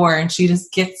through the door and she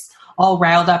just gets all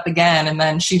riled up again and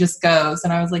then she just goes.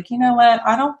 And I was like, you know what?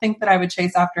 I don't think that I would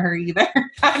chase after her either.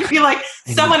 I'd be like,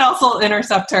 someone else will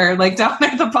intercept her, like down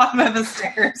at the bottom of the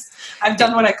stairs. I've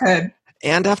done what I could.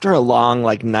 And after a long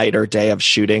like night or day of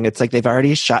shooting, it's like they've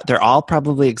already shot. They're all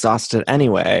probably exhausted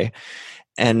anyway.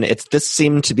 And this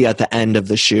seemed to be at the end of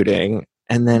the shooting.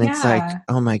 And then it's like,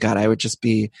 oh my God, I would just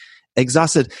be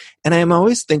exhausted. And I'm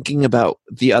always thinking about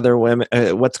the other women,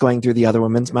 what's going through the other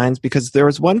women's minds, because there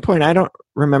was one point, I don't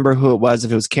remember who it was,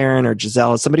 if it was Karen or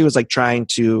Giselle, somebody was like trying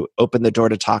to open the door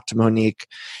to talk to Monique.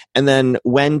 And then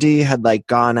Wendy had like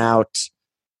gone out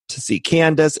to see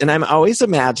Candace. And I'm always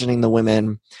imagining the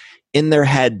women in their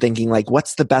head thinking like,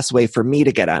 what's the best way for me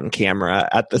to get on camera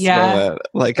at this moment?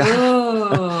 Like,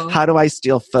 how do I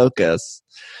steal focus?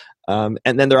 And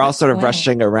then they're all sort of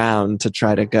rushing around to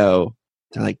try to go.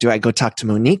 They're like, do I go talk to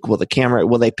Monique? Will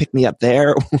they pick me up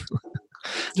there?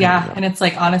 Yeah. And it's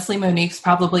like, honestly, Monique's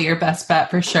probably your best bet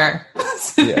for sure.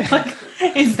 Like,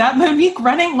 is that Monique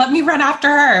running? Let me run after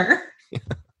her. Yeah.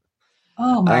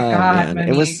 Oh my God.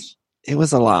 It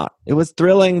was a lot. It was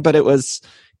thrilling, but it was,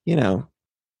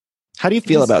 how do you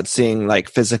feel about seeing like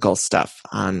physical stuff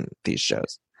on these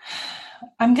shows?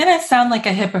 I'm going to sound like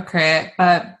a hypocrite,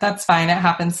 but that's fine. It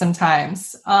happens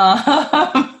sometimes.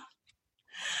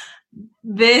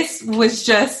 This was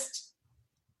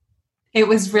it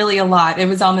was really a lot. It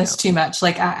was almost too much.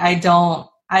 Like, I don't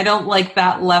like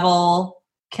that level.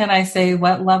 Can I say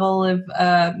what level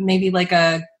of, maybe like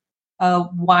a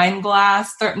wine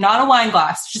glass, not a wine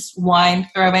glass, just wine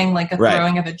throwing, like a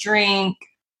throwing of a drink,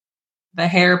 the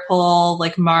hair pull,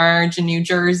 like Marge in New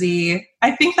Jersey.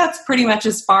 I think that's pretty much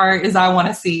as far as I want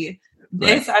to see.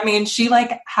 This, I mean, she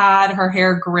like had her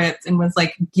hair gripped and was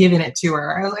like giving it to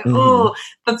her. I was like, oh,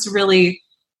 that's really,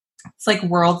 it's like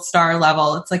world star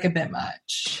level. It's like a bit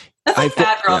much. That's like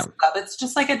Bad Girls Club. It's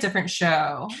just like a different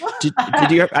show. Did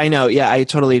you I know. Yeah, I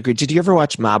totally agree. Did you ever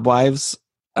watch Mob Wives?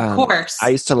 Of course. I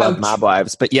used to love Mob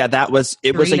Wives, but yeah, it was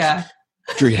like,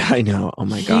 I know. Oh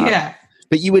my God. Yeah.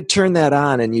 But you would turn that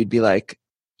on and you'd be like,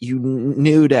 you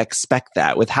knew to expect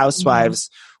that. With Housewives,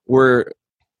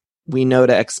 we know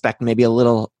to expect maybe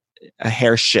a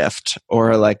hair shift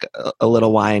or like a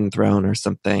little wine thrown or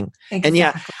something. Exactly. And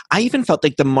yeah, I even felt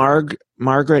like the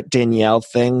Margaret Danielle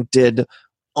thing did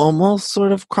almost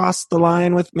sort of cross the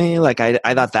line with me. Like I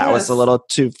thought that was a little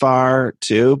too far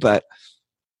too, but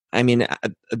I mean,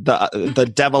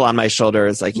 the devil on my shoulder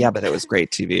is like, yeah, but it was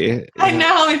great TV. I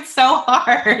know, it's so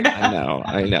hard.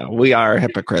 I know. We are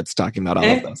hypocrites talking about all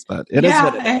of this, but it is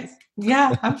what it is.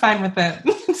 Yeah, I'm fine with it.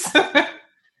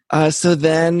 So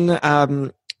then,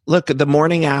 look, the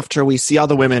morning after, we see all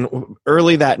the women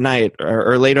early that night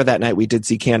or later that night, we did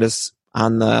see Candace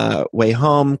on the way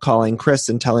home calling Chris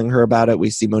and telling her about it. We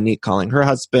see Monique calling her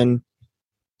husband.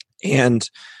 And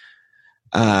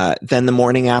then the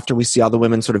morning after, we see all the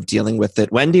women sort of dealing with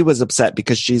it. Wendy was upset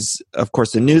because she's, of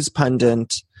course, a news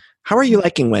pundit. How are you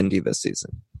liking Wendy this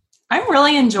season? I'm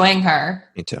really enjoying her.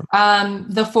 Me too.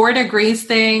 The 4 degrees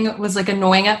thing was like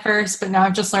annoying at first, but now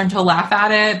I've just learned to laugh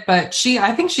at it. But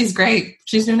I think she's great.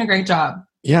 She's doing a great job.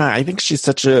 Yeah, I think she's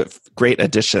such a great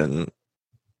addition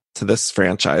to this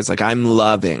franchise. Like, I'm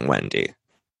loving Wendy.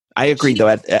 I agree, though.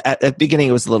 At the beginning,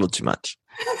 it was a little too much.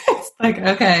 It's like,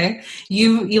 okay,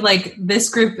 you like, this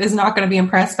group is not going to be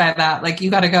impressed by that. Like, you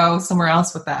got to go somewhere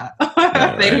else with that.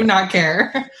 They do not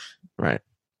care. Right.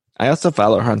 I also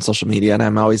follow her on social media, and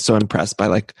I'm always so impressed by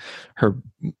like her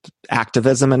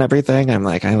activism and everything. I'm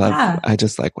like, I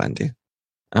just like Wendy.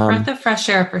 Breath of fresh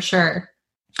air for sure.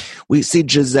 We see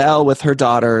Giselle with her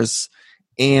daughters,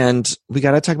 and we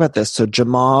got to talk about this. So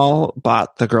Jamal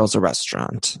bought the girls a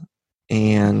restaurant,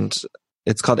 and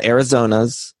it's called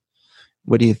Arizona's.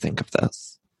 What do you think of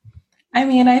this? I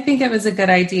mean, I think it was a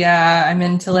good idea. I'm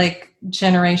into like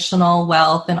generational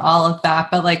wealth and all of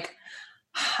that, but like,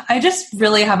 I just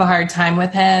really have a hard time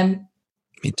with him.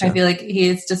 Me too. I feel like he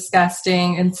is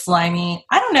disgusting and slimy.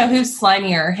 I don't know who's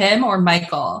slimier, him or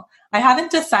Michael. I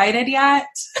haven't decided yet,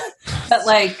 but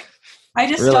like, I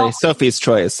just really don't. Sophie's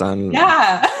choice on.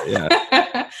 Yeah.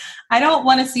 Yeah. I don't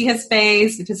want to see his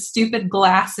face with his stupid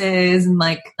glasses and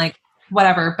like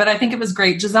whatever. But I think it was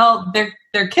great. Giselle,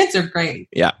 their kids are great.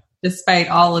 Yeah. Despite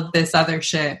all of this other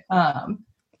shit.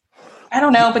 I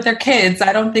don't know, but they're kids.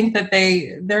 I don't think that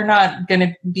they're not going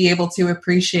to be able to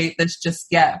appreciate this just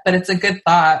yet. But it's a good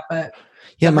thought. But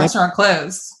the restaurant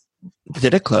closed.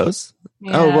 Did it close?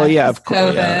 Yeah, oh, well, yeah, of COVID.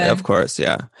 course. Yeah, of course,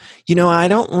 yeah. You know, I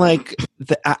don't like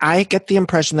I get the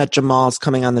impression that Jamal's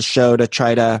coming on the show to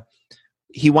try to,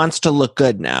 he wants to look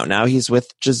good now. Now he's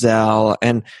with Giselle,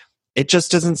 and it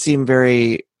just doesn't seem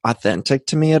very authentic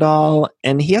to me at all.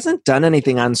 And he hasn't done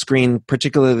anything on screen,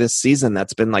 particularly this season,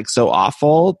 that's been like so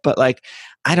awful. But like,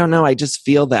 I don't know. I just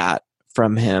feel that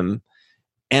from him.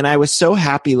 And I was so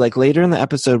happy, like later in the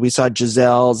episode, we saw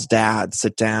Giselle's dad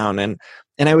sit down, and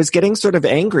I was getting sort of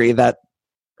angry that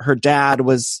her dad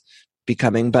was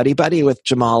becoming buddy-buddy with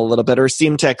Jamal a little bit, or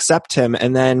seemed to accept him.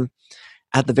 And then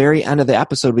at the very end of the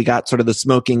episode, we got sort of the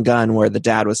smoking gun where the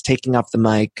dad was taking off the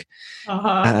mic.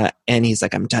 And he's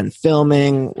like, I'm done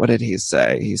filming. What did he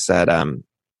say? He said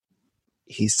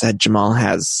Jamal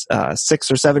has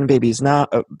 6 or 7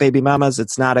 baby mamas.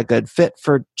 It's not a good fit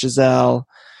for Giselle.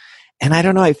 And I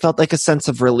don't know, I felt like a sense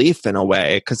of relief in a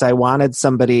way, because I wanted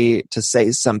somebody to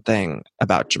say something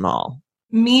about Jamal.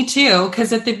 Me too,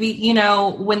 because at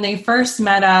when they first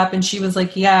met up and she was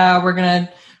like, yeah,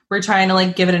 we're trying to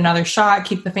like give it another shot,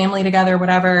 keep the family together,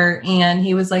 whatever. And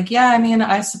he was like, yeah, I mean,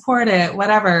 I support it,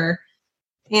 whatever.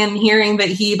 And hearing that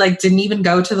he like didn't even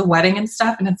go to the wedding and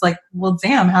stuff. And it's like, well,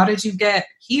 damn, how did you get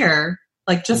here?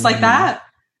 Like, just like that.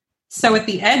 So at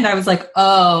the end, I was like,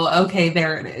 oh, okay,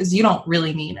 there it is. You don't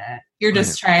really mean it. You're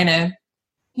just trying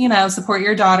to, support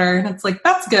your daughter. And it's like,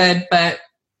 that's good, but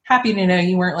happy to know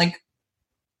you weren't like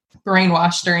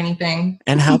brainwashed or anything.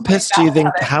 And how pissed do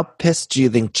you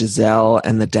think Giselle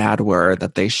and the dad were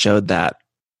that they showed that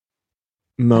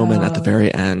moment at the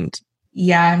very end?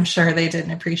 Yeah, I'm sure they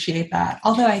didn't appreciate that.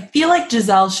 Although I feel like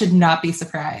Giselle should not be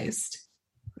surprised.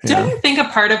 Yeah. Don't you think a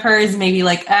part of her is maybe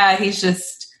like, he's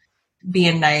just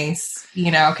being nice,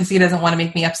 because he doesn't want to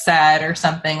make me upset or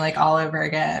something, like all over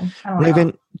again. I don't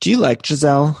know. Do you like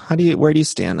Giselle? Where do you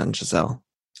stand on Giselle?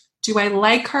 Do I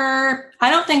like her?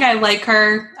 I don't think I like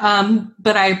her,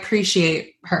 but I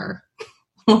appreciate her.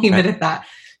 Leave it at that.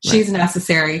 She's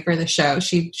necessary for the show.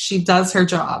 She does her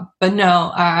job. But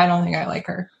no, I don't think I like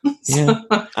her. Yeah.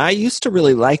 I used to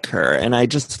really like her, and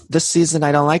this season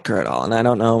I don't like her at all. And I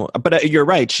don't know. But you're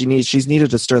right. She's needed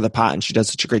to stir the pot, and she does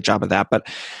such a great job of that. But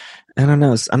I don't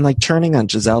know. I'm like turning on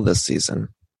Giselle this season.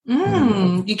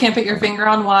 You can't put your finger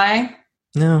on why?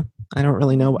 No, I don't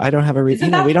really know. I don't have a reason.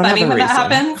 Isn't that we don't funny have a when reason.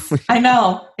 that happens? I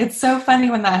know. It's so funny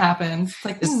when that happens. It's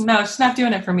like, no, she's not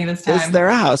doing it for me this time. Is there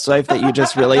a housewife that you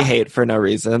just really hate for no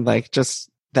reason? Like just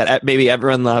that maybe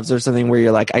everyone loves, or something where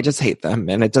you're like, I just hate them.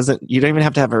 And you don't even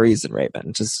have to have a reason,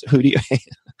 Raven. Just who do you hate?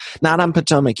 Not on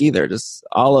Potomac either. Just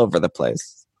all over the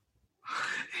place.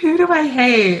 Who do I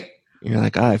hate? You're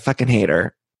like, I fucking hate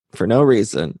her for no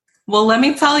reason. Well, let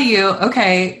me tell you,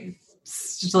 okay,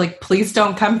 just like, please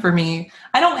don't come for me.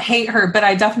 I don't hate her, but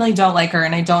I definitely don't like her,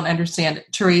 and I don't understand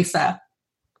it. Teresa.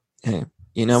 Hey,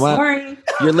 you know what? Sorry.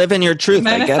 You're living your truth.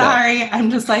 I get it.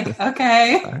 I'm just like,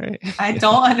 okay. Right. I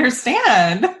don't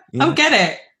understand. Yeah. I don't get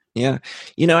it. Yeah.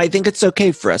 I think it's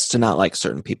okay for us to not like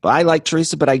certain people. I like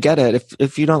Teresa, but I get it.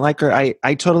 If you don't like her,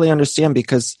 I totally understand,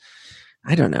 because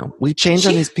I don't know. We change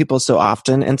on these people so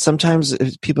often, and sometimes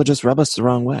people just rub us the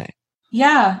wrong way.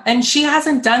 Yeah, and she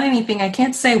hasn't done anything. I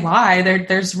can't say why.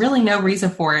 There's really no reason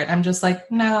for it. I'm just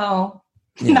like, no,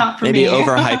 not for me. Maybe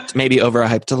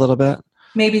overhyped a little bit.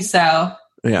 Maybe so.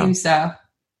 Yeah. Maybe so.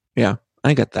 Yeah,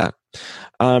 I get that.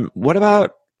 What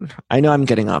about, I know I'm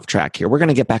getting off track here. We're going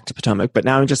to get back to Potomac, but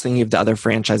now I'm just thinking of the other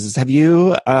franchises. Have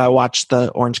you watched the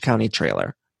Orange County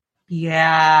trailer?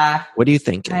 Yeah. What are you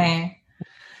thinking?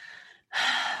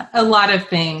 A lot of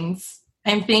things.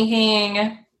 I'm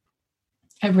thinking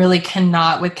I really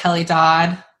cannot with Kelly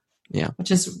Dodd. Yeah. Which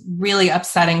is really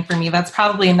upsetting for me. That's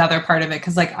probably another part of it.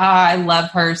 Cause like, I love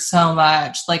her so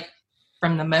much. Like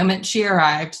from the moment she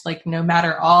arrived, like no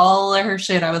matter all of her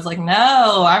shit, I was like, no,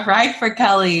 I ride for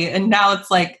Kelly. And now it's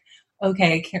like,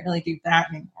 okay, I can't really do that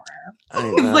anymore.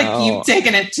 It's like, you've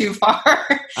taken it too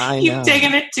far. You've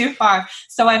taken it too far.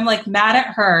 So I'm like mad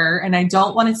at her, and I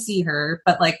don't want to see her,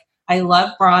 but like, I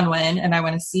love Bronwyn and I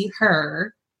want to see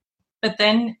her. But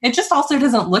then it just also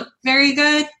doesn't look very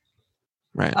good.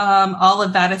 Right. All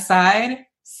of that aside.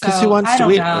 Because who wants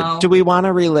to? Do we want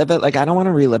to relive it? Like, I don't want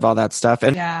to relive all that stuff.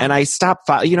 And I stopped.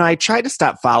 I tried to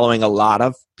stop following a lot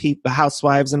of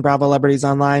housewives and Bravo celebrities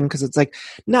online because it's like,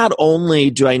 not only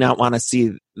do I not want to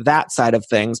see that side of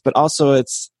things, but also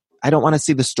I don't want to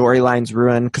see the storylines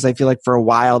ruined because I feel like for a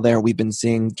while there we've been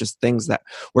seeing just things that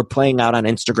were playing out on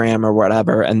Instagram or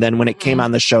whatever. And then when it came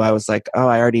on the show, I was like, oh,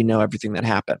 I already know everything that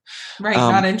happened. Right,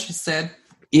 not interested.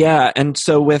 Yeah, and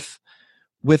so with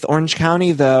Orange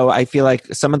County, though, I feel like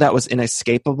some of that was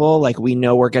inescapable. Like, we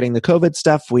know we're getting the COVID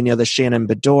stuff. We know the Shannon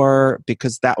Bedore,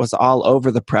 because that was all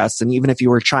over the press. And even if you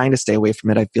were trying to stay away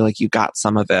from it, I feel like you got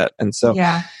some of it. And so,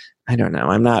 I don't know.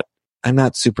 I'm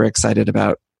not super excited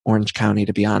about Orange County,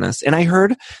 to be honest. And I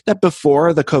heard that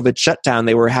before the COVID shutdown,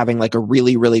 they were having like a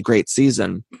really, really great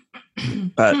season.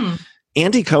 But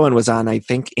Andy Cohen was on, I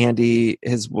think,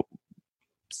 his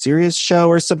Sirius show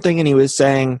or something, and he was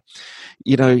saying,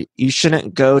 you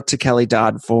shouldn't go to Kelly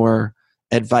Dodd for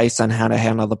advice on how to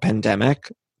handle the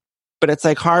pandemic. But it's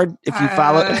like hard if you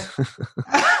follow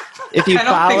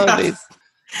these.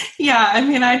 Yeah, I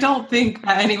mean, I don't think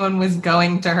that anyone was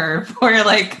going to her for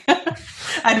like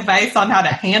advice on how to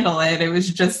handle it. It was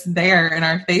just there in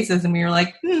our faces, and we were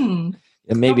like, and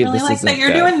maybe really this like isn't that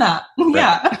you're good. doing that. Right.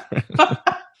 Yeah.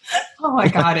 Oh my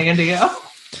God, Andy.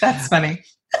 That's funny.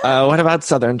 What about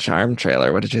Southern Charm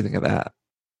trailer? What did you think of that?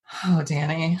 Oh,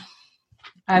 Danny,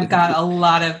 I've got a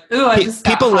lot of.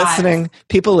 People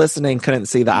listening couldn't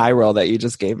see the eye roll that you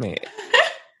just gave me.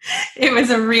 It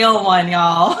was a real one,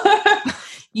 y'all.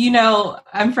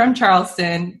 I'm from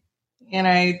Charleston, and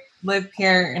I live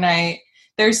here, and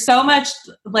there's so much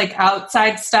like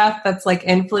outside stuff that's like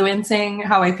influencing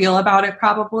how I feel about it,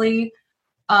 probably.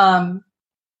 But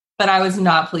I was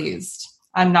not pleased.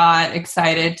 I'm not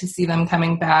excited to see them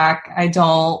coming back. I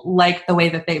don't like the way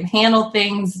that they've handled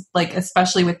things, like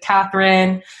especially with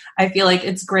Catherine. I feel like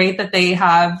it's great that they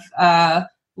have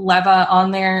Leva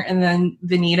on there and then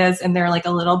Vanitas in there like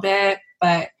a little bit,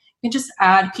 but you just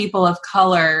add people of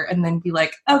color and then be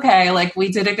like, okay, like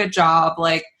we did a good job.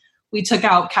 Like we took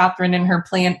out Catherine in her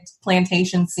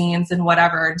plantation scenes and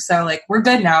whatever. So like, we're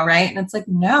good now, right? And it's like,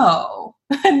 no,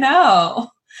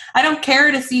 no. I don't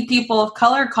care to see people of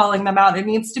color calling them out. It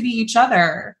needs to be each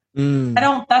other. It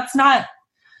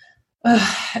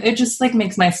just like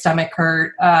makes my stomach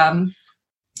hurt. I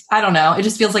don't know. It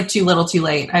just feels like too little too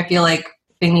late. I feel like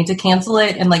they need to cancel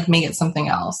it and like make it something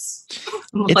else.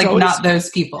 Not those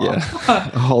people. Yeah.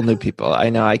 A whole new people. I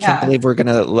know. I can't believe we're going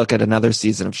to look at another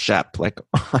season of Shep like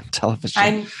on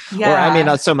television.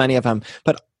 So many of them.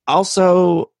 But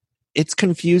also, it's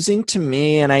confusing to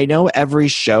me, and I know every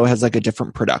show has like a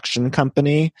different production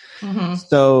company. Mm-hmm.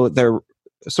 So they're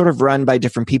sort of run by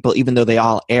different people, even though they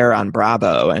all air on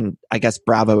Bravo. And I guess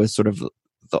Bravo is sort of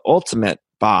the ultimate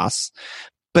boss.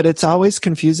 But it's always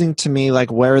confusing to me, like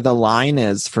where the line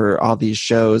is for all these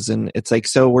shows. And it's like,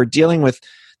 so we're dealing with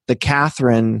the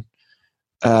Catherine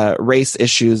race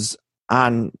issues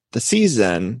on the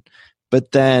season,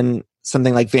 but then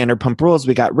something like Vanderpump Rules,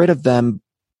 we got rid of them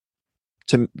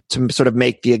to sort of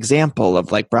make the example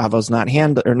of like Bravo's not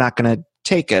going to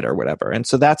take it or whatever. And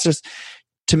so that's just,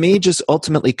 to me, just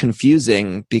ultimately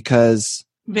confusing because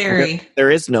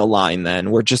there is no line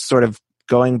then. We're just sort of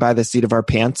going by the seat of our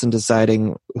pants and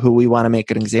deciding who we want to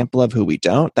make an example of, who we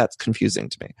don't. That's confusing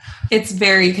to me. It's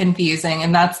very confusing.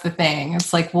 And that's the thing.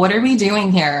 It's like, what are we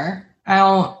doing here? I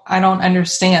don't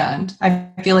understand. I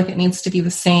feel like it needs to be the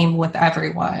same with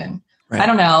everyone. Right. I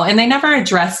don't know. And they never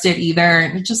addressed it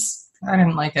either. I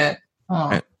didn't like it.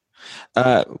 Oh.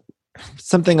 Right.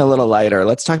 Something a little lighter.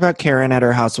 Let's talk about Karen at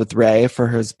her house with Ray for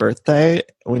his birthday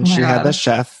when she had the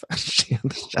chef. She had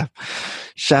the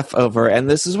chef over. And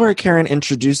this is where Karen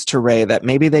introduced to Ray that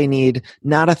maybe they need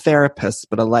not a therapist,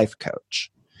 but a life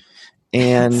coach.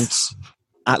 And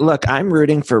look, I'm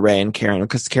rooting for Ray and Karen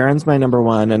because Karen's my number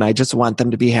one and I just want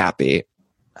them to be happy.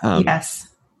 Yes.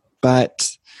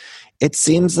 But it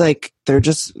seems like they're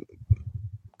just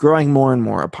growing more and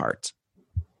more apart.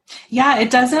 Yeah,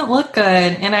 it doesn't look good.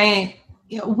 And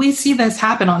we see this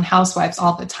happen on Housewives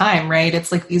all the time, right?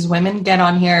 It's like these women get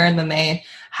on here and then they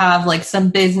have like some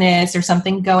business or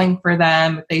something going for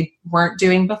them that they weren't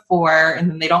doing before. And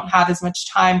then they don't have as much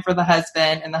time for the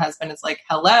husband. And the husband is like,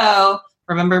 hello,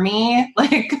 remember me?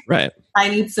 Like, right. I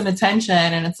need some attention.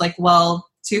 And it's like, well,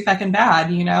 too fucking bad.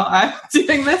 I'm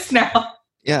doing this now.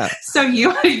 Yeah. So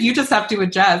you just have to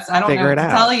adjust. I don't know what to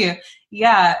tell you.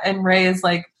 Yeah. And Ray is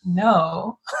like,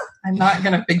 no, I'm not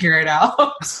going to figure it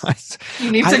out.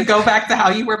 You need to go back to how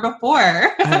you were before.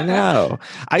 I know.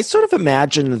 I sort of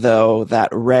imagine, though, that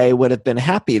Ray would have been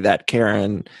happy that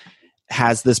Karen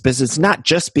has this business, not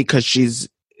just because she's,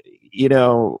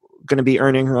 going to be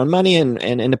earning her own money and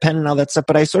independent and all that stuff.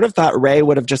 But I sort of thought Ray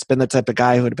would have just been the type of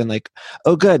guy who would have been like,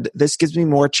 oh, good, this gives me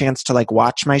more chance to like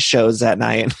watch my shows at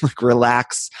night and like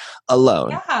relax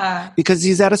alone. Yeah. Because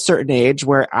he's at a certain age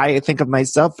where I think of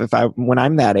myself, when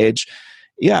I'm that age,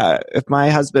 yeah, if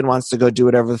my husband wants to go do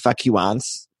whatever the fuck he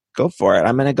wants, go for it.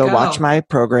 I'm going to go watch my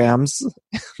programs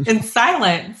in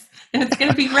silence, and it's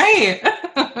going to be great.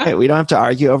 Hey, we don't have to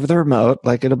argue over the remote.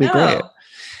 Like, it'll be great.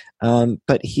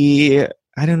 But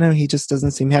I don't know, he just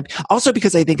doesn't seem happy. Also,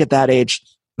 because I think at that age,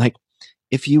 like,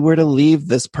 if you were to leave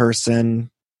this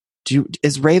person,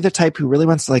 is Ray the type who really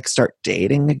wants to like start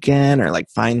dating again or like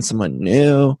find someone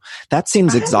new? That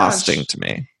seems exhausting to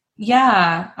me.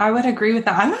 Yeah, I would agree with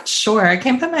that. I'm not sure. I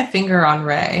can't put my finger on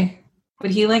Ray.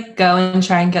 Would he like go and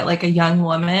try and get like a young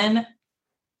woman?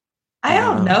 I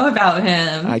don't know about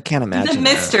him. I can't imagine. He's a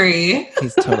mystery.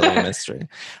 He's totally a mystery.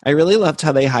 I really loved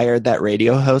how they hired that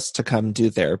radio host to come do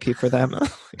therapy for them.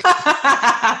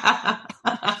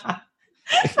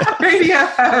 Radio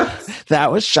host.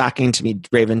 That was shocking to me,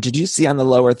 Raven. Did you see on the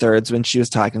lower thirds when she was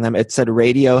talking to them, it said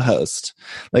radio host?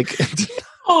 Like,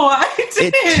 oh, I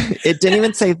didn't. It didn't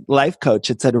even say life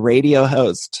coach. It said radio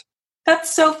host.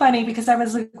 That's so funny because I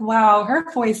was like, wow,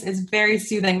 her voice is very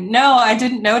soothing. No, I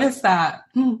didn't notice that.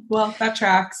 Well, that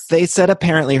tracks. They said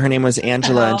apparently her name was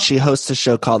Angela and she hosts a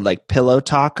show called like Pillow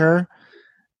Talker.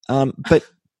 But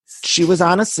she was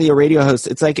honestly a radio host.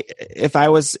 It's like if I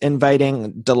was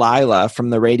inviting Delilah from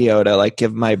the radio to like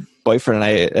give my boyfriend and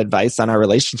I advice on our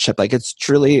relationship, like it's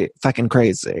truly fucking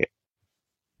crazy.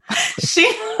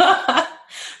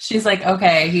 She's like,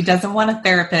 okay, he doesn't want a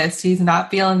therapist. He's not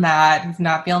feeling that. He's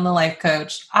not feeling the life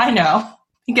coach. I know.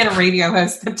 You get a radio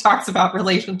host that talks about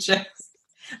relationships.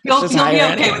 You'll be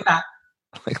okay with that.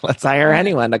 Like, let's hire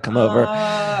anyone to come over.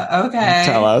 Okay. And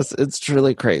tell us. It's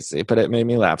truly crazy, but it made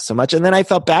me laugh so much. And then I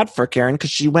felt bad for Karen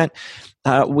because she went,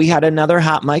 we had another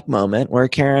hot mic moment where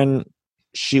Karen,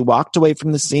 she walked away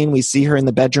from the scene. We see her in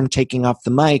the bedroom taking off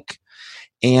the mic.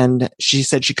 And she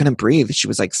said she couldn't breathe. She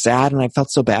was like sad, and I felt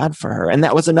so bad for her. And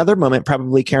that was another moment.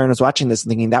 Probably Karen was watching this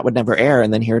and thinking that would never air,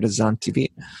 and then here it is on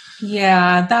TV.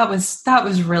 Yeah, that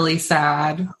was really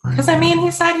sad. Because I mean,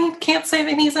 he said he can't say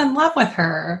that he's in love with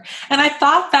her, and I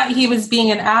thought that he was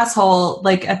being an asshole,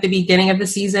 like at the beginning of the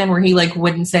season, where he like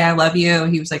wouldn't say "I love you."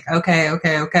 He was like, "Okay,"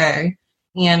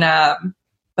 and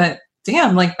but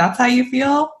damn, like that's how you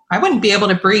feel. I wouldn't be able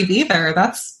to breathe either.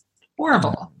 That's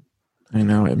horrible. I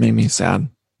know, it made me sad.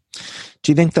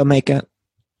 Do you think they'll make it?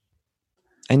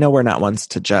 I know we're not ones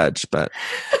to judge, but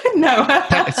no,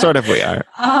 sort of we are.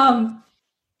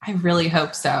 I really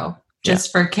hope so.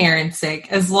 Just for Karen's sake.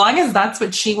 As long as that's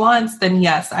what she wants, then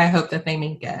yes, I hope that they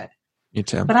make it. You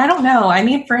too. But I don't know. I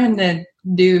need for him to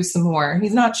do some more.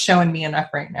 He's not showing me enough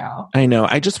right now. I know.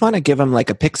 I just want to give him like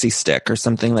a pixie stick or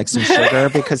something, like some sugar,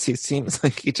 because he seems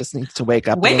like he just needs to wake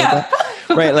up. Wake up.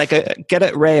 Right. Like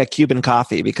get Ray a Cuban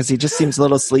coffee because he just seems a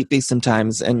little sleepy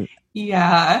sometimes. And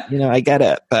yeah, you know, I get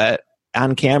it. But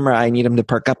on camera, I need him to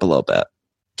perk up a little bit.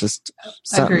 Just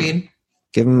something. Agreed.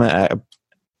 Give him a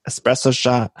espresso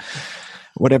shot.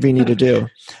 Whatever you need to do.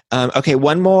 Okay,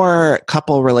 one more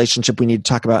couple relationship we need to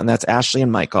talk about, and that's Ashley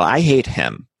and Michael. I hate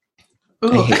him.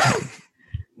 Ooh. I hate him.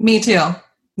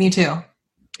 Me too.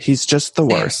 He's just the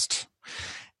worst.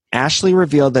 Ashley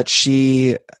revealed that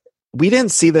we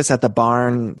didn't see this at the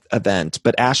barn event,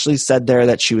 but Ashley said there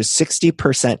that she was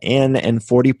 60% in and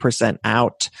 40%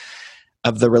 out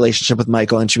of the relationship with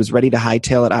Michael, and she was ready to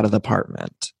hightail it out of the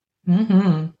apartment.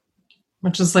 Mm-hmm.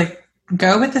 Which is like,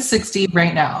 go with the 60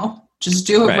 right now. Just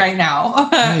do it right now.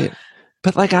 Right.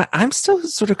 But like, I'm still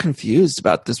sort of confused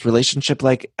about this relationship.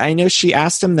 Like, I know she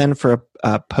asked him then for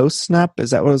a post-nup.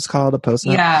 Is that what it's called? A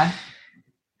post-nup? Yeah.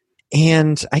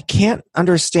 And I can't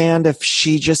understand if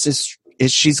she just is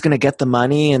she's going to get the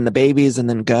money and the babies and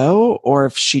then go, or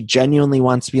if she genuinely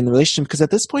wants to be in the relationship. Because at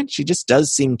this point, she just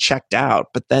does seem checked out.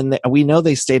 But then we know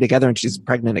they stay together and she's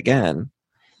pregnant again.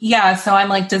 Yeah. So I'm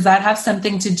like, does that have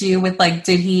something to do with like,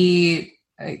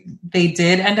 they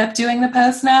did end up doing the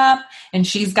post-nup, and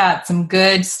she's got some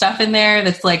good stuff in there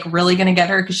that's like really going to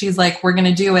get her, because she's like, we're going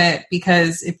to do it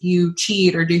because if you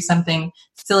cheat or do something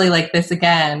silly like this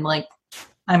again, like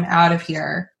I'm out of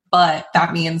here. But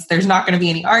that means there's not going to be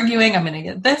any arguing. I'm going to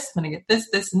get this, I'm going to get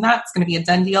this, and that's going to be a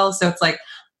done deal. So it's like,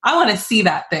 I want to see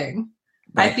that thing.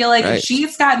 Right, I feel like if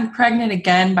she's gotten pregnant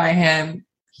again by him,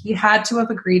 he had to have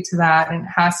agreed to that, and it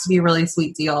has to be a really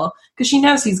sweet deal because she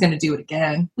knows he's going to do it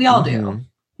again. We all do.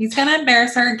 He's going to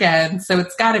embarrass her again, so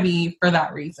it's got to be for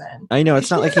that reason. I know. It's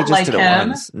not like he just did it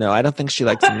once. No, I don't think she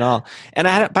likes him at all.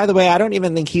 And by the way, I don't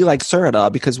even think he likes her at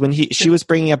all, because when she was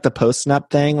bringing up the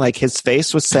post-nup thing, like his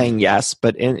face was saying yes,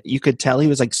 but you could tell he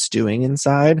was like stewing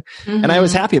inside. Mm-hmm. And I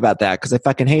was happy about that because I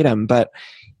fucking hate him, but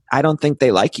I don't think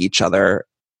they like each other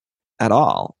at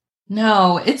all.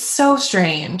 No, it's so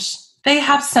strange. They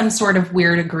have some sort of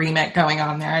weird agreement going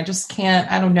on there. I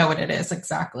don't know what it is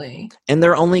exactly. And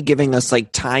they're only giving us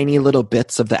like tiny little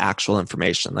bits of the actual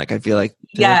information. Like I feel like,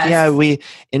 yes. Yeah, we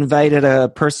invited a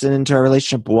person into our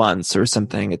relationship once or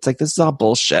something. It's like, this is all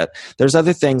bullshit. There's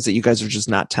other things that you guys are just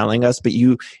not telling us, but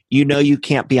you know you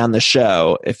can't be on the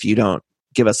show if you don't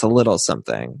give us a little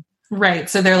something. Right.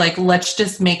 So they're like, let's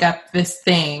just make up this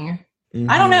thing. Mm-hmm.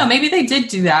 I don't know. Maybe they did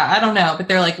do that. I don't know. But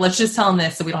they're like, let's just tell them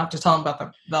this so we don't have to tell them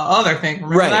about the other thing.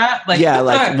 Remember that? Like, yeah,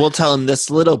 like we'll tell them this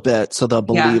little bit so they'll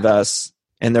believe us,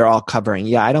 and they're all covering.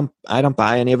 Yeah, I don't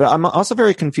buy any of it. I'm also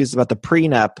very confused about the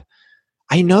prenup.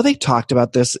 I know they talked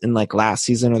about this in like last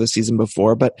season or the season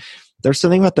before, but there's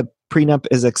something about the prenup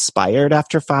is expired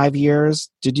after 5 years.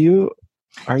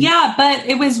 Yeah, but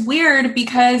it was weird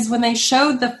because when they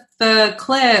showed the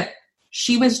clip,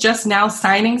 she was just now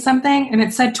signing something and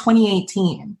it said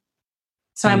 2018.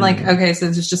 So I'm like, okay, so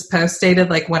it's just post dated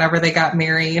like whenever they got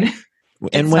married.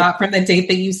 It's not from the date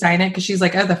that you sign it, because she's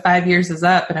like, oh, the 5 years is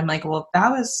up. And I'm like, well, that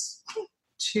was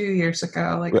 2 years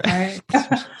ago. Like, right?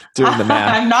 Doing the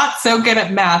math. I'm not so good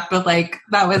at math, but like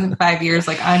that wasn't 5 years.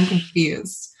 Like I'm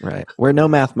confused. Right. We're no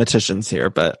mathematicians here,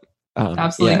 but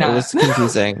absolutely not. It was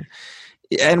confusing.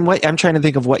 And I'm trying to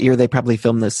think of what year they probably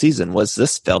filmed this season. Was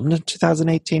this filmed in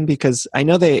 2018? Because I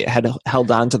know they had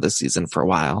held on to the season for a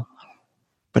while,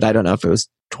 but I don't know if it was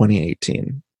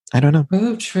 2018. I don't know.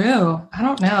 Oh, true. I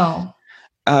don't know.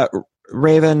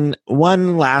 Raven,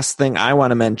 one last thing I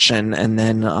want to mention, and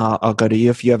then I'll go to you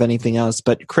if you have anything else.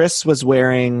 But Chris was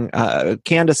wearing,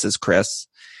 Candace's Chris,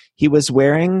 he was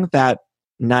wearing that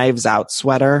Knives Out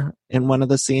sweater in one of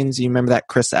the scenes. You remember that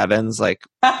Chris Evans, like?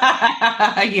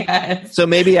 Yes. So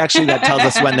maybe actually that tells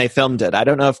us when they filmed it. I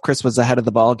don't know if Chris was ahead of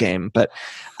the ball game, but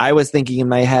I was thinking in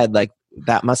my head, like,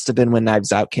 that must have been when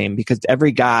Knives Out came, because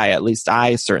every guy, at least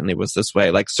I certainly was this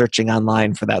way, like searching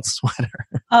online for that sweater.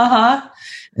 Uh-huh.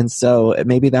 And so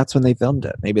maybe that's when they filmed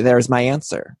it. Maybe there's my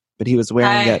answer, but he was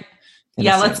wearing it.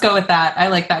 Yeah, let's go with that. I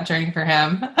like that journey for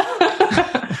him.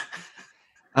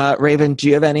 Raven, do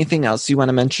you have anything else you want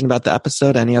to mention about the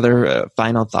episode? Any other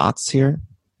final thoughts here?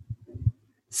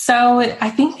 So I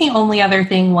think the only other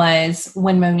thing was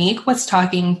when Monique was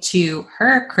talking to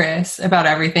her, Chris, about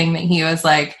everything, that he was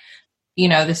like, you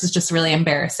know, this is just really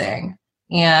embarrassing.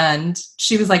 And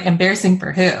she was like, embarrassing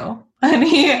for who? And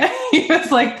he was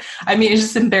like, I mean, it's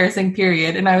just embarrassing,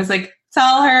 period. And I was like,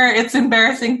 tell her it's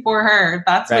embarrassing for her.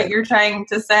 That's right. What you're trying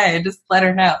to say. Just let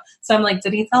her know. So I'm like,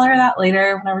 did he tell her that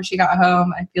later whenever she got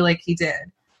home? I feel like he did.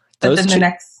 But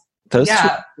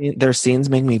their scenes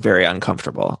make me very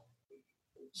uncomfortable.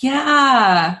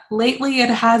 Yeah. Lately it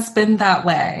has been that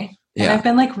way. Yeah. And I've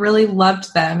been like really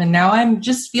loved them. And now I'm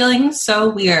just feeling so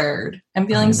weird. I'm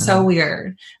feeling so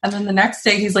weird. And then the next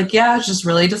day he's like, yeah, it's just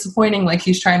really disappointing. Like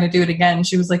he's trying to do it again. And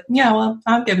she was like, yeah, well,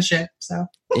 I don't give a shit. So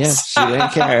yeah, she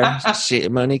didn't care.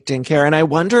 Monique didn't care. And I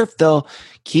wonder if they'll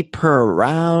keep her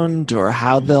around or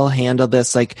how they'll handle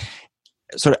this, like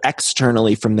sort of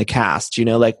externally from the cast, you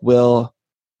know, like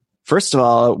first of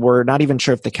all, we're not even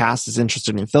sure if the cast is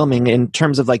interested in filming. In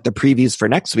terms of like the previews for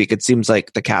next week, it seems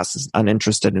like the cast is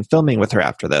uninterested in filming with her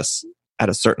after this at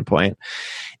a certain point.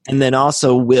 And then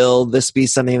also, will this be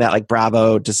something that like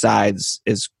Bravo decides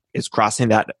is crossing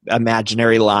that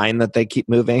imaginary line that they keep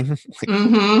moving? Like,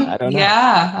 I don't know.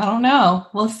 Yeah, I don't know.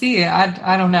 We'll see.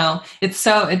 I don't know. It's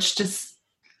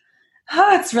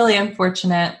really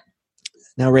unfortunate.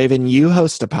 Now, Raven, you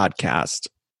host a podcast.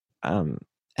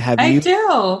 Have you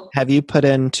put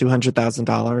in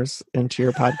 $200,000 into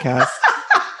your podcast?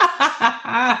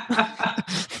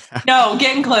 No,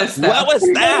 getting close though. What was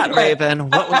that, Raven?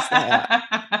 What was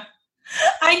that?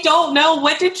 I don't know.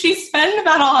 What did she spend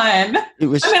that on? It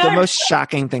was the most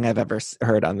shocking thing I've ever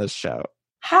heard on this show.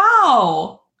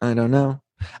 How? I don't know.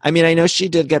 I mean, I know she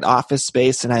did get Office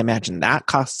Space, and I imagine that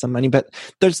costs some money, but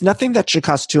there's nothing that should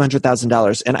cost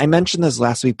 $200,000. And I mentioned this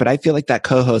last week, but I feel like that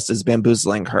co-host is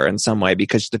bamboozling her in some way,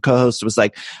 because the co-host was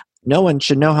like, no one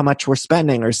should know how much we're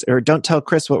spending, or don't tell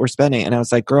Chris what we're spending. And I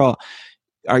was like, girl,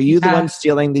 are you the one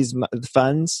stealing these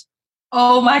funds?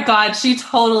 Oh my God, she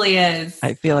totally is.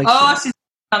 I feel like she's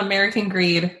on American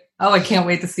Greed. Oh, I can't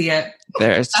wait to see it.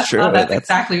 That's true. That's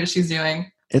exactly what she's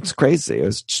doing. It's crazy. It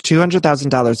was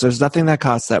 $200,000. There's nothing that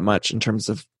costs that much in terms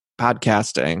of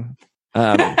podcasting.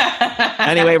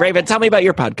 Anyway, Raven, tell me about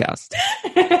your podcast.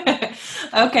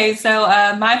 Okay, so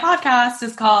my podcast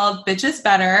is called Bitches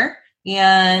Better,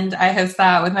 and I host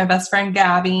that with my best friend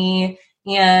Gabby,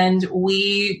 and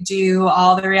we do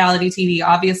all the reality TV,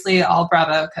 obviously all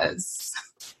Bravo, because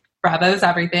Bravo's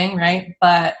everything, right?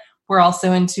 But we're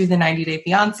also into the 90 Day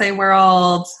Fiancé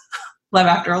world, Love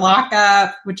After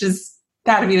Lockup, which is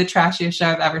got to be the trashiest show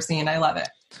I've ever seen. I love it.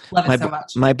 Love it so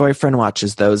much. My boyfriend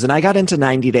watches those, and I got into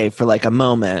 90 Day for like a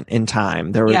moment in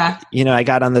time. There were, I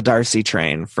got on the Darcy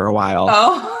train for a while.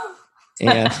 Oh,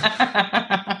 and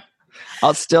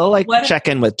I'll still check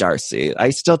in with Darcy. I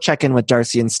still check in with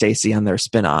Darcy and Stacey on their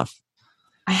spinoff.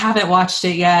 I haven't watched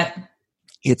it yet.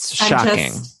 It's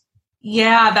shocking.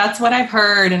 That's what I've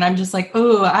heard, and I'm just like,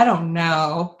 ooh, I don't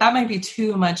know. That might be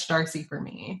too much Darcy for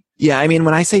me. Yeah, I mean,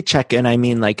 when I say check in, I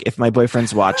mean like if my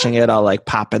boyfriend's watching it, I'll like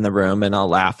pop in the room and I'll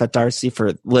laugh at Darcy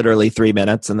for literally 3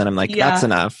 minutes, and then I'm like, that's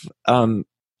enough.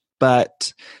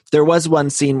 But there was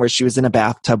one scene where she was in a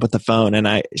bathtub with the phone,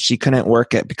 and she couldn't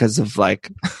work it because of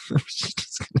like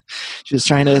she was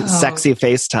trying to sexy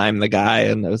FaceTime the guy,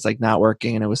 and it was like not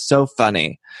working, and it was so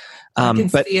funny. I can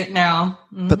see it now.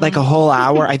 Mm-hmm. But like a whole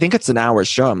hour, I think it's an hour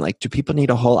show. I'm like, do people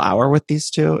need a whole hour with these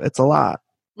two? It's a lot.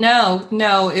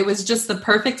 No, it was just the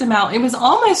perfect amount. It was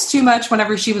almost too much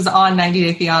whenever she was on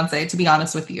 90 Day Fiancé, to be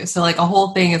honest with you. So like a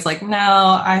whole thing is like, no,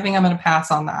 I think I'm going to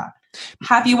pass on that.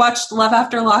 Have you watched Love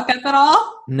After Lockup at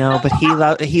all? No, but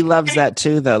he loves that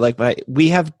too, though. Like, we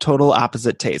have total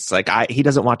opposite tastes. Like, he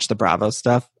doesn't watch the Bravo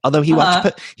stuff, although he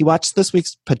watched this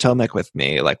week's Potomac with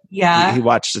me. Like, he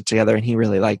watched it together and he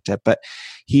really liked it. But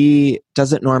he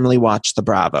doesn't normally watch the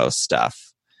Bravo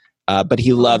stuff, but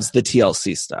he loves the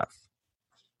TLC stuff.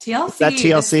 TLC. Is that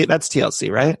TLC? That's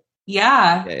TLC, right?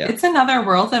 Yeah, it's another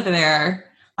world over there.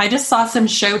 I just saw some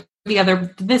show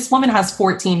this woman has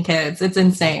 14 kids. It's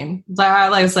insane.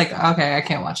 I was like, okay, I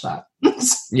can't watch that.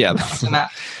 Yeah.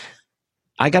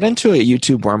 I got into a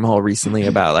YouTube wormhole recently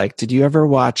about like, did you ever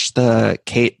watch the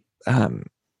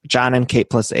John and Kate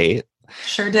plus 8?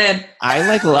 Sure did. I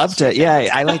like loved it. Yeah,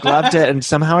 I like loved it. And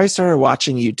somehow I started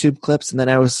watching YouTube clips, and then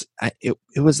it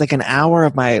was like an hour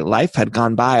of my life had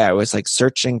gone by. I was like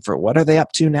searching for what are they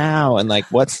up to now? And like,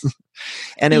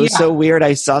 and it was so weird.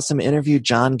 I saw some interview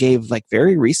John gave like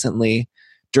very recently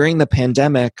during the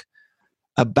pandemic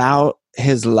about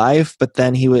his life. But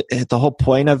then the whole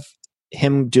point of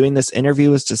him doing this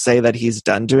interview was to say that he's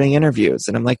done doing interviews.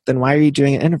 And I'm like, then why are you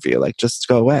doing an interview? Like, just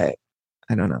go away.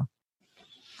 I don't know.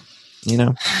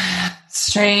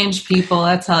 Strange people,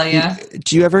 I tell you.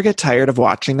 Do you ever get tired of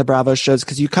watching the Bravo shows?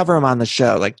 Because you cover them on the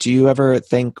show. Like, do you ever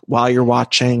think while you're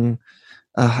watching,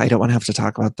 I don't want to have to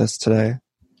talk about this today?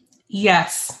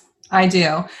 Yes, I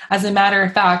do. As a matter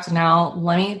of fact, now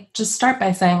let me just start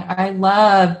by saying I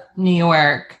love New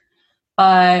York,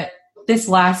 but this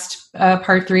last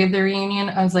part 3 of the reunion,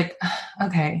 I was like,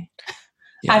 okay,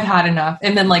 I've had enough.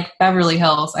 And then like Beverly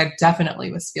Hills, I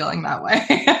definitely was feeling that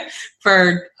way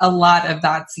for a lot of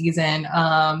that season.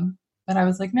 But I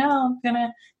was like, no,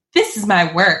 this is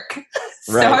my work.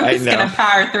 So I'm just going to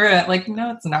power through it. Like,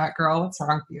 no, it's not, girl. What's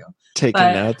wrong with you? Taking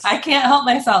notes. I can't help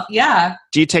myself. Yeah.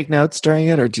 Do you take notes during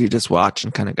it, or do you just watch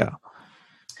and kind of go?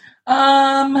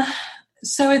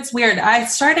 So it's weird. I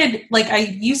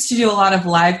used to do a lot of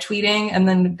live tweeting, and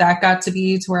then that got to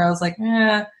be to where I was like,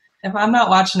 if I'm not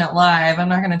watching it live, I'm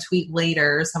not going to tweet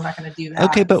later, so I'm not going to do that.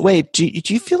 Okay, but wait, do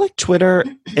you feel like Twitter,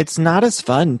 it's not as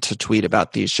fun to tweet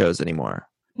about these shows anymore?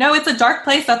 No, it's a dark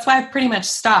place. That's why I've pretty much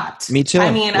stopped. Me too.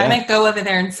 I mean, I might go over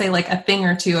there and say like a thing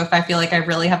or two if I feel like I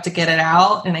really have to get it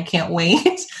out and I can't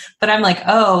wait. But I'm like,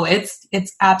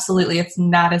 it's absolutely, it's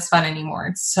not as fun anymore.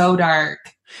 It's so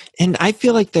dark. And I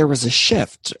feel like there was a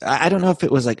shift. I don't know if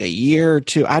it was like a year or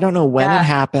two. I don't know when it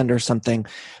happened or something,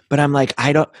 but I'm like,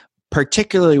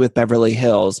 particularly with Beverly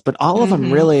Hills, but all of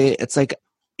them really, it's like,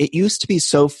 it used to be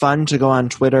so fun to go on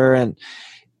Twitter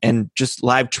and just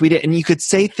live tweet it. And you could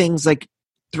say things like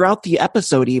throughout the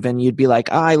episode, even you'd be like,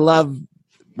 I love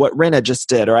what Rinna just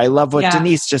did, or I love what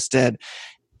Denise just did.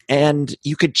 And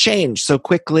you could change so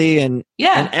quickly. And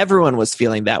everyone was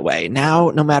feeling that way. Now,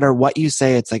 no matter what you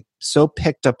say, it's like so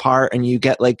picked apart, and you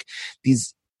get like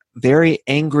these very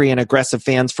angry and aggressive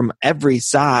fans from every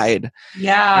side.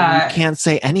 Yeah. And you can't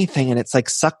say anything, and it's like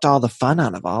sucked all the fun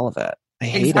out of all of it. I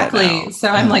hate it now. So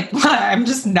I'm like, I'm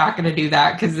just not going to do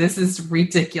that because this is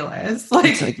ridiculous.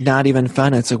 Like, it's like not even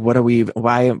fun. It's like,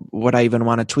 why would I even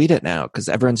want to tweet it now? Because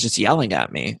everyone's just yelling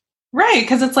at me. Right.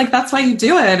 Cause it's like, that's why you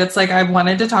do it. It's like, I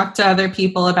wanted to talk to other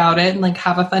people about it and like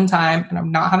have a fun time, and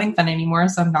I'm not having fun anymore.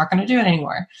 So I'm not going to do it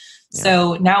anymore. Yeah.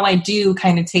 So now I do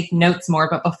kind of take notes more,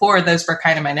 but before those were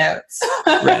kind of my notes,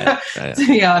 right. To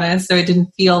be honest. So it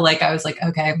didn't feel like I was like,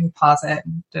 okay, I'm going to pause it.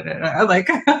 And like,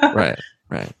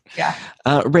 Right. Yeah.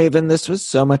 Raven, this was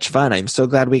so much fun. I'm so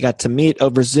glad we got to meet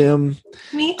over Zoom.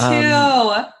 Me too.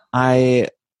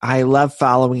 I love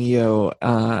following you.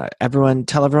 Tell everyone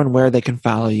where they can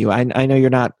follow you. I know you're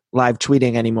not live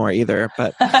tweeting anymore either,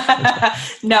 but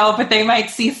no, but they might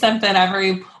see something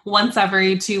once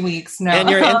every 2 weeks. No, and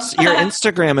your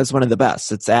Instagram is one of the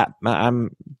best. It's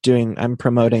I'm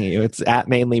promoting you. It's at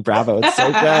Mainly Bravo. It's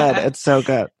so good. It's so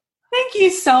good. Thank you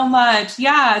so much.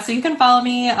 Yeah. So you can follow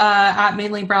me at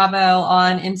Mainly Bravo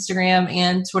on Instagram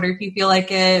and Twitter if you feel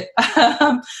like it.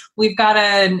 We've got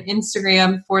an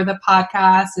Instagram for the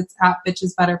podcast. It's at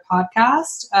Bitches Better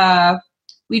Podcast.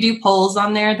 We do polls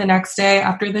on there the next day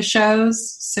after the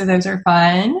shows. So those are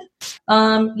fun.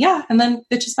 And then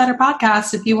Bitches Better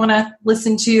Podcast if you want to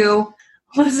listen to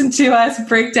us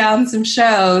break down some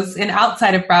shows and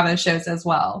outside of Bravo shows as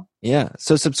well. Yeah.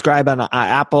 So subscribe on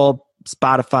Apple,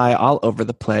 Spotify, all over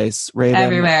the place. Raven,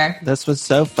 everywhere. This was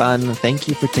so fun. Thank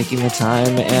you for taking the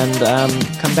time, and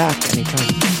come back anytime.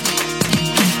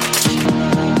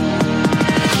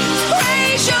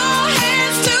 Raise your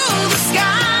hands to the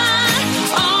sky.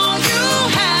 All you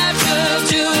have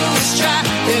to do is try.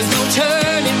 There's no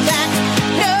turning back.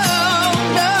 No.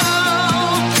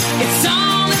 It's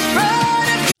all in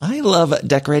front of I love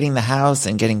decorating the house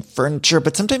and getting furniture,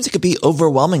 but sometimes it could be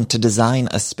overwhelming to design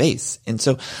a space. And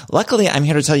so luckily, I'm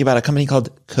here to tell you about a company called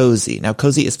Cozy. Now,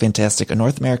 Cozy is fantastic, a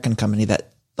North American company that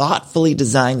thoughtfully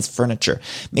designs furniture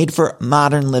made for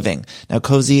modern living. Now,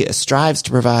 Cozy strives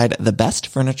to provide the best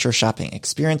furniture shopping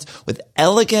experience with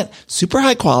elegant, super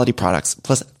high quality products,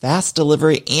 plus fast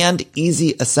delivery and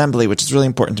easy assembly, which is really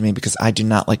important to me because I do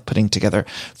not like putting together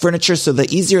furniture. So the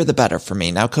easier, the better for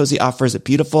me. Now, Cozy offers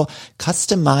beautiful,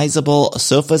 customizable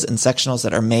sofas and sectionals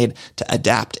that are made to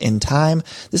adapt in time.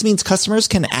 This means customers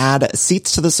can add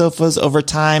seats to the sofas over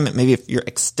time. Maybe if you're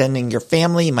extending your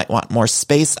family, you might want more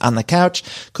space on the couch.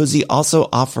 Cozy also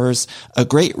offers a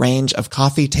great range of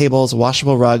coffee tables,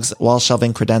 washable rugs, wall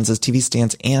shelving, credenzas, TV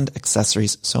stands, and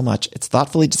accessories. So much. It's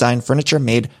thoughtfully designed furniture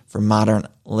made for modern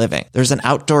living. There's an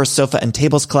outdoor sofa and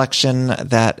tables collection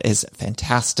that is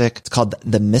fantastic. It's called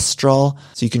the Mistral.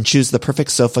 So you can choose the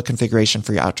perfect sofa configuration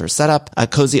for your outdoor setup.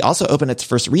 Cozy also opened its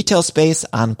first retail space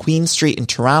on Queen Street in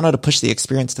Toronto to push the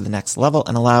experience to the next level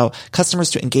and allow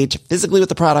customers to engage physically with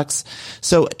the products.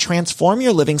 So transform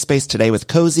your living space today with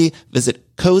Cozy.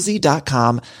 Visit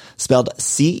cozy.com, spelled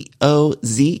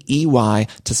COZEY,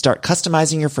 to start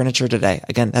customizing your furniture today.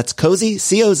 Again, that's Cozy,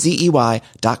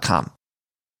 COZEY.com.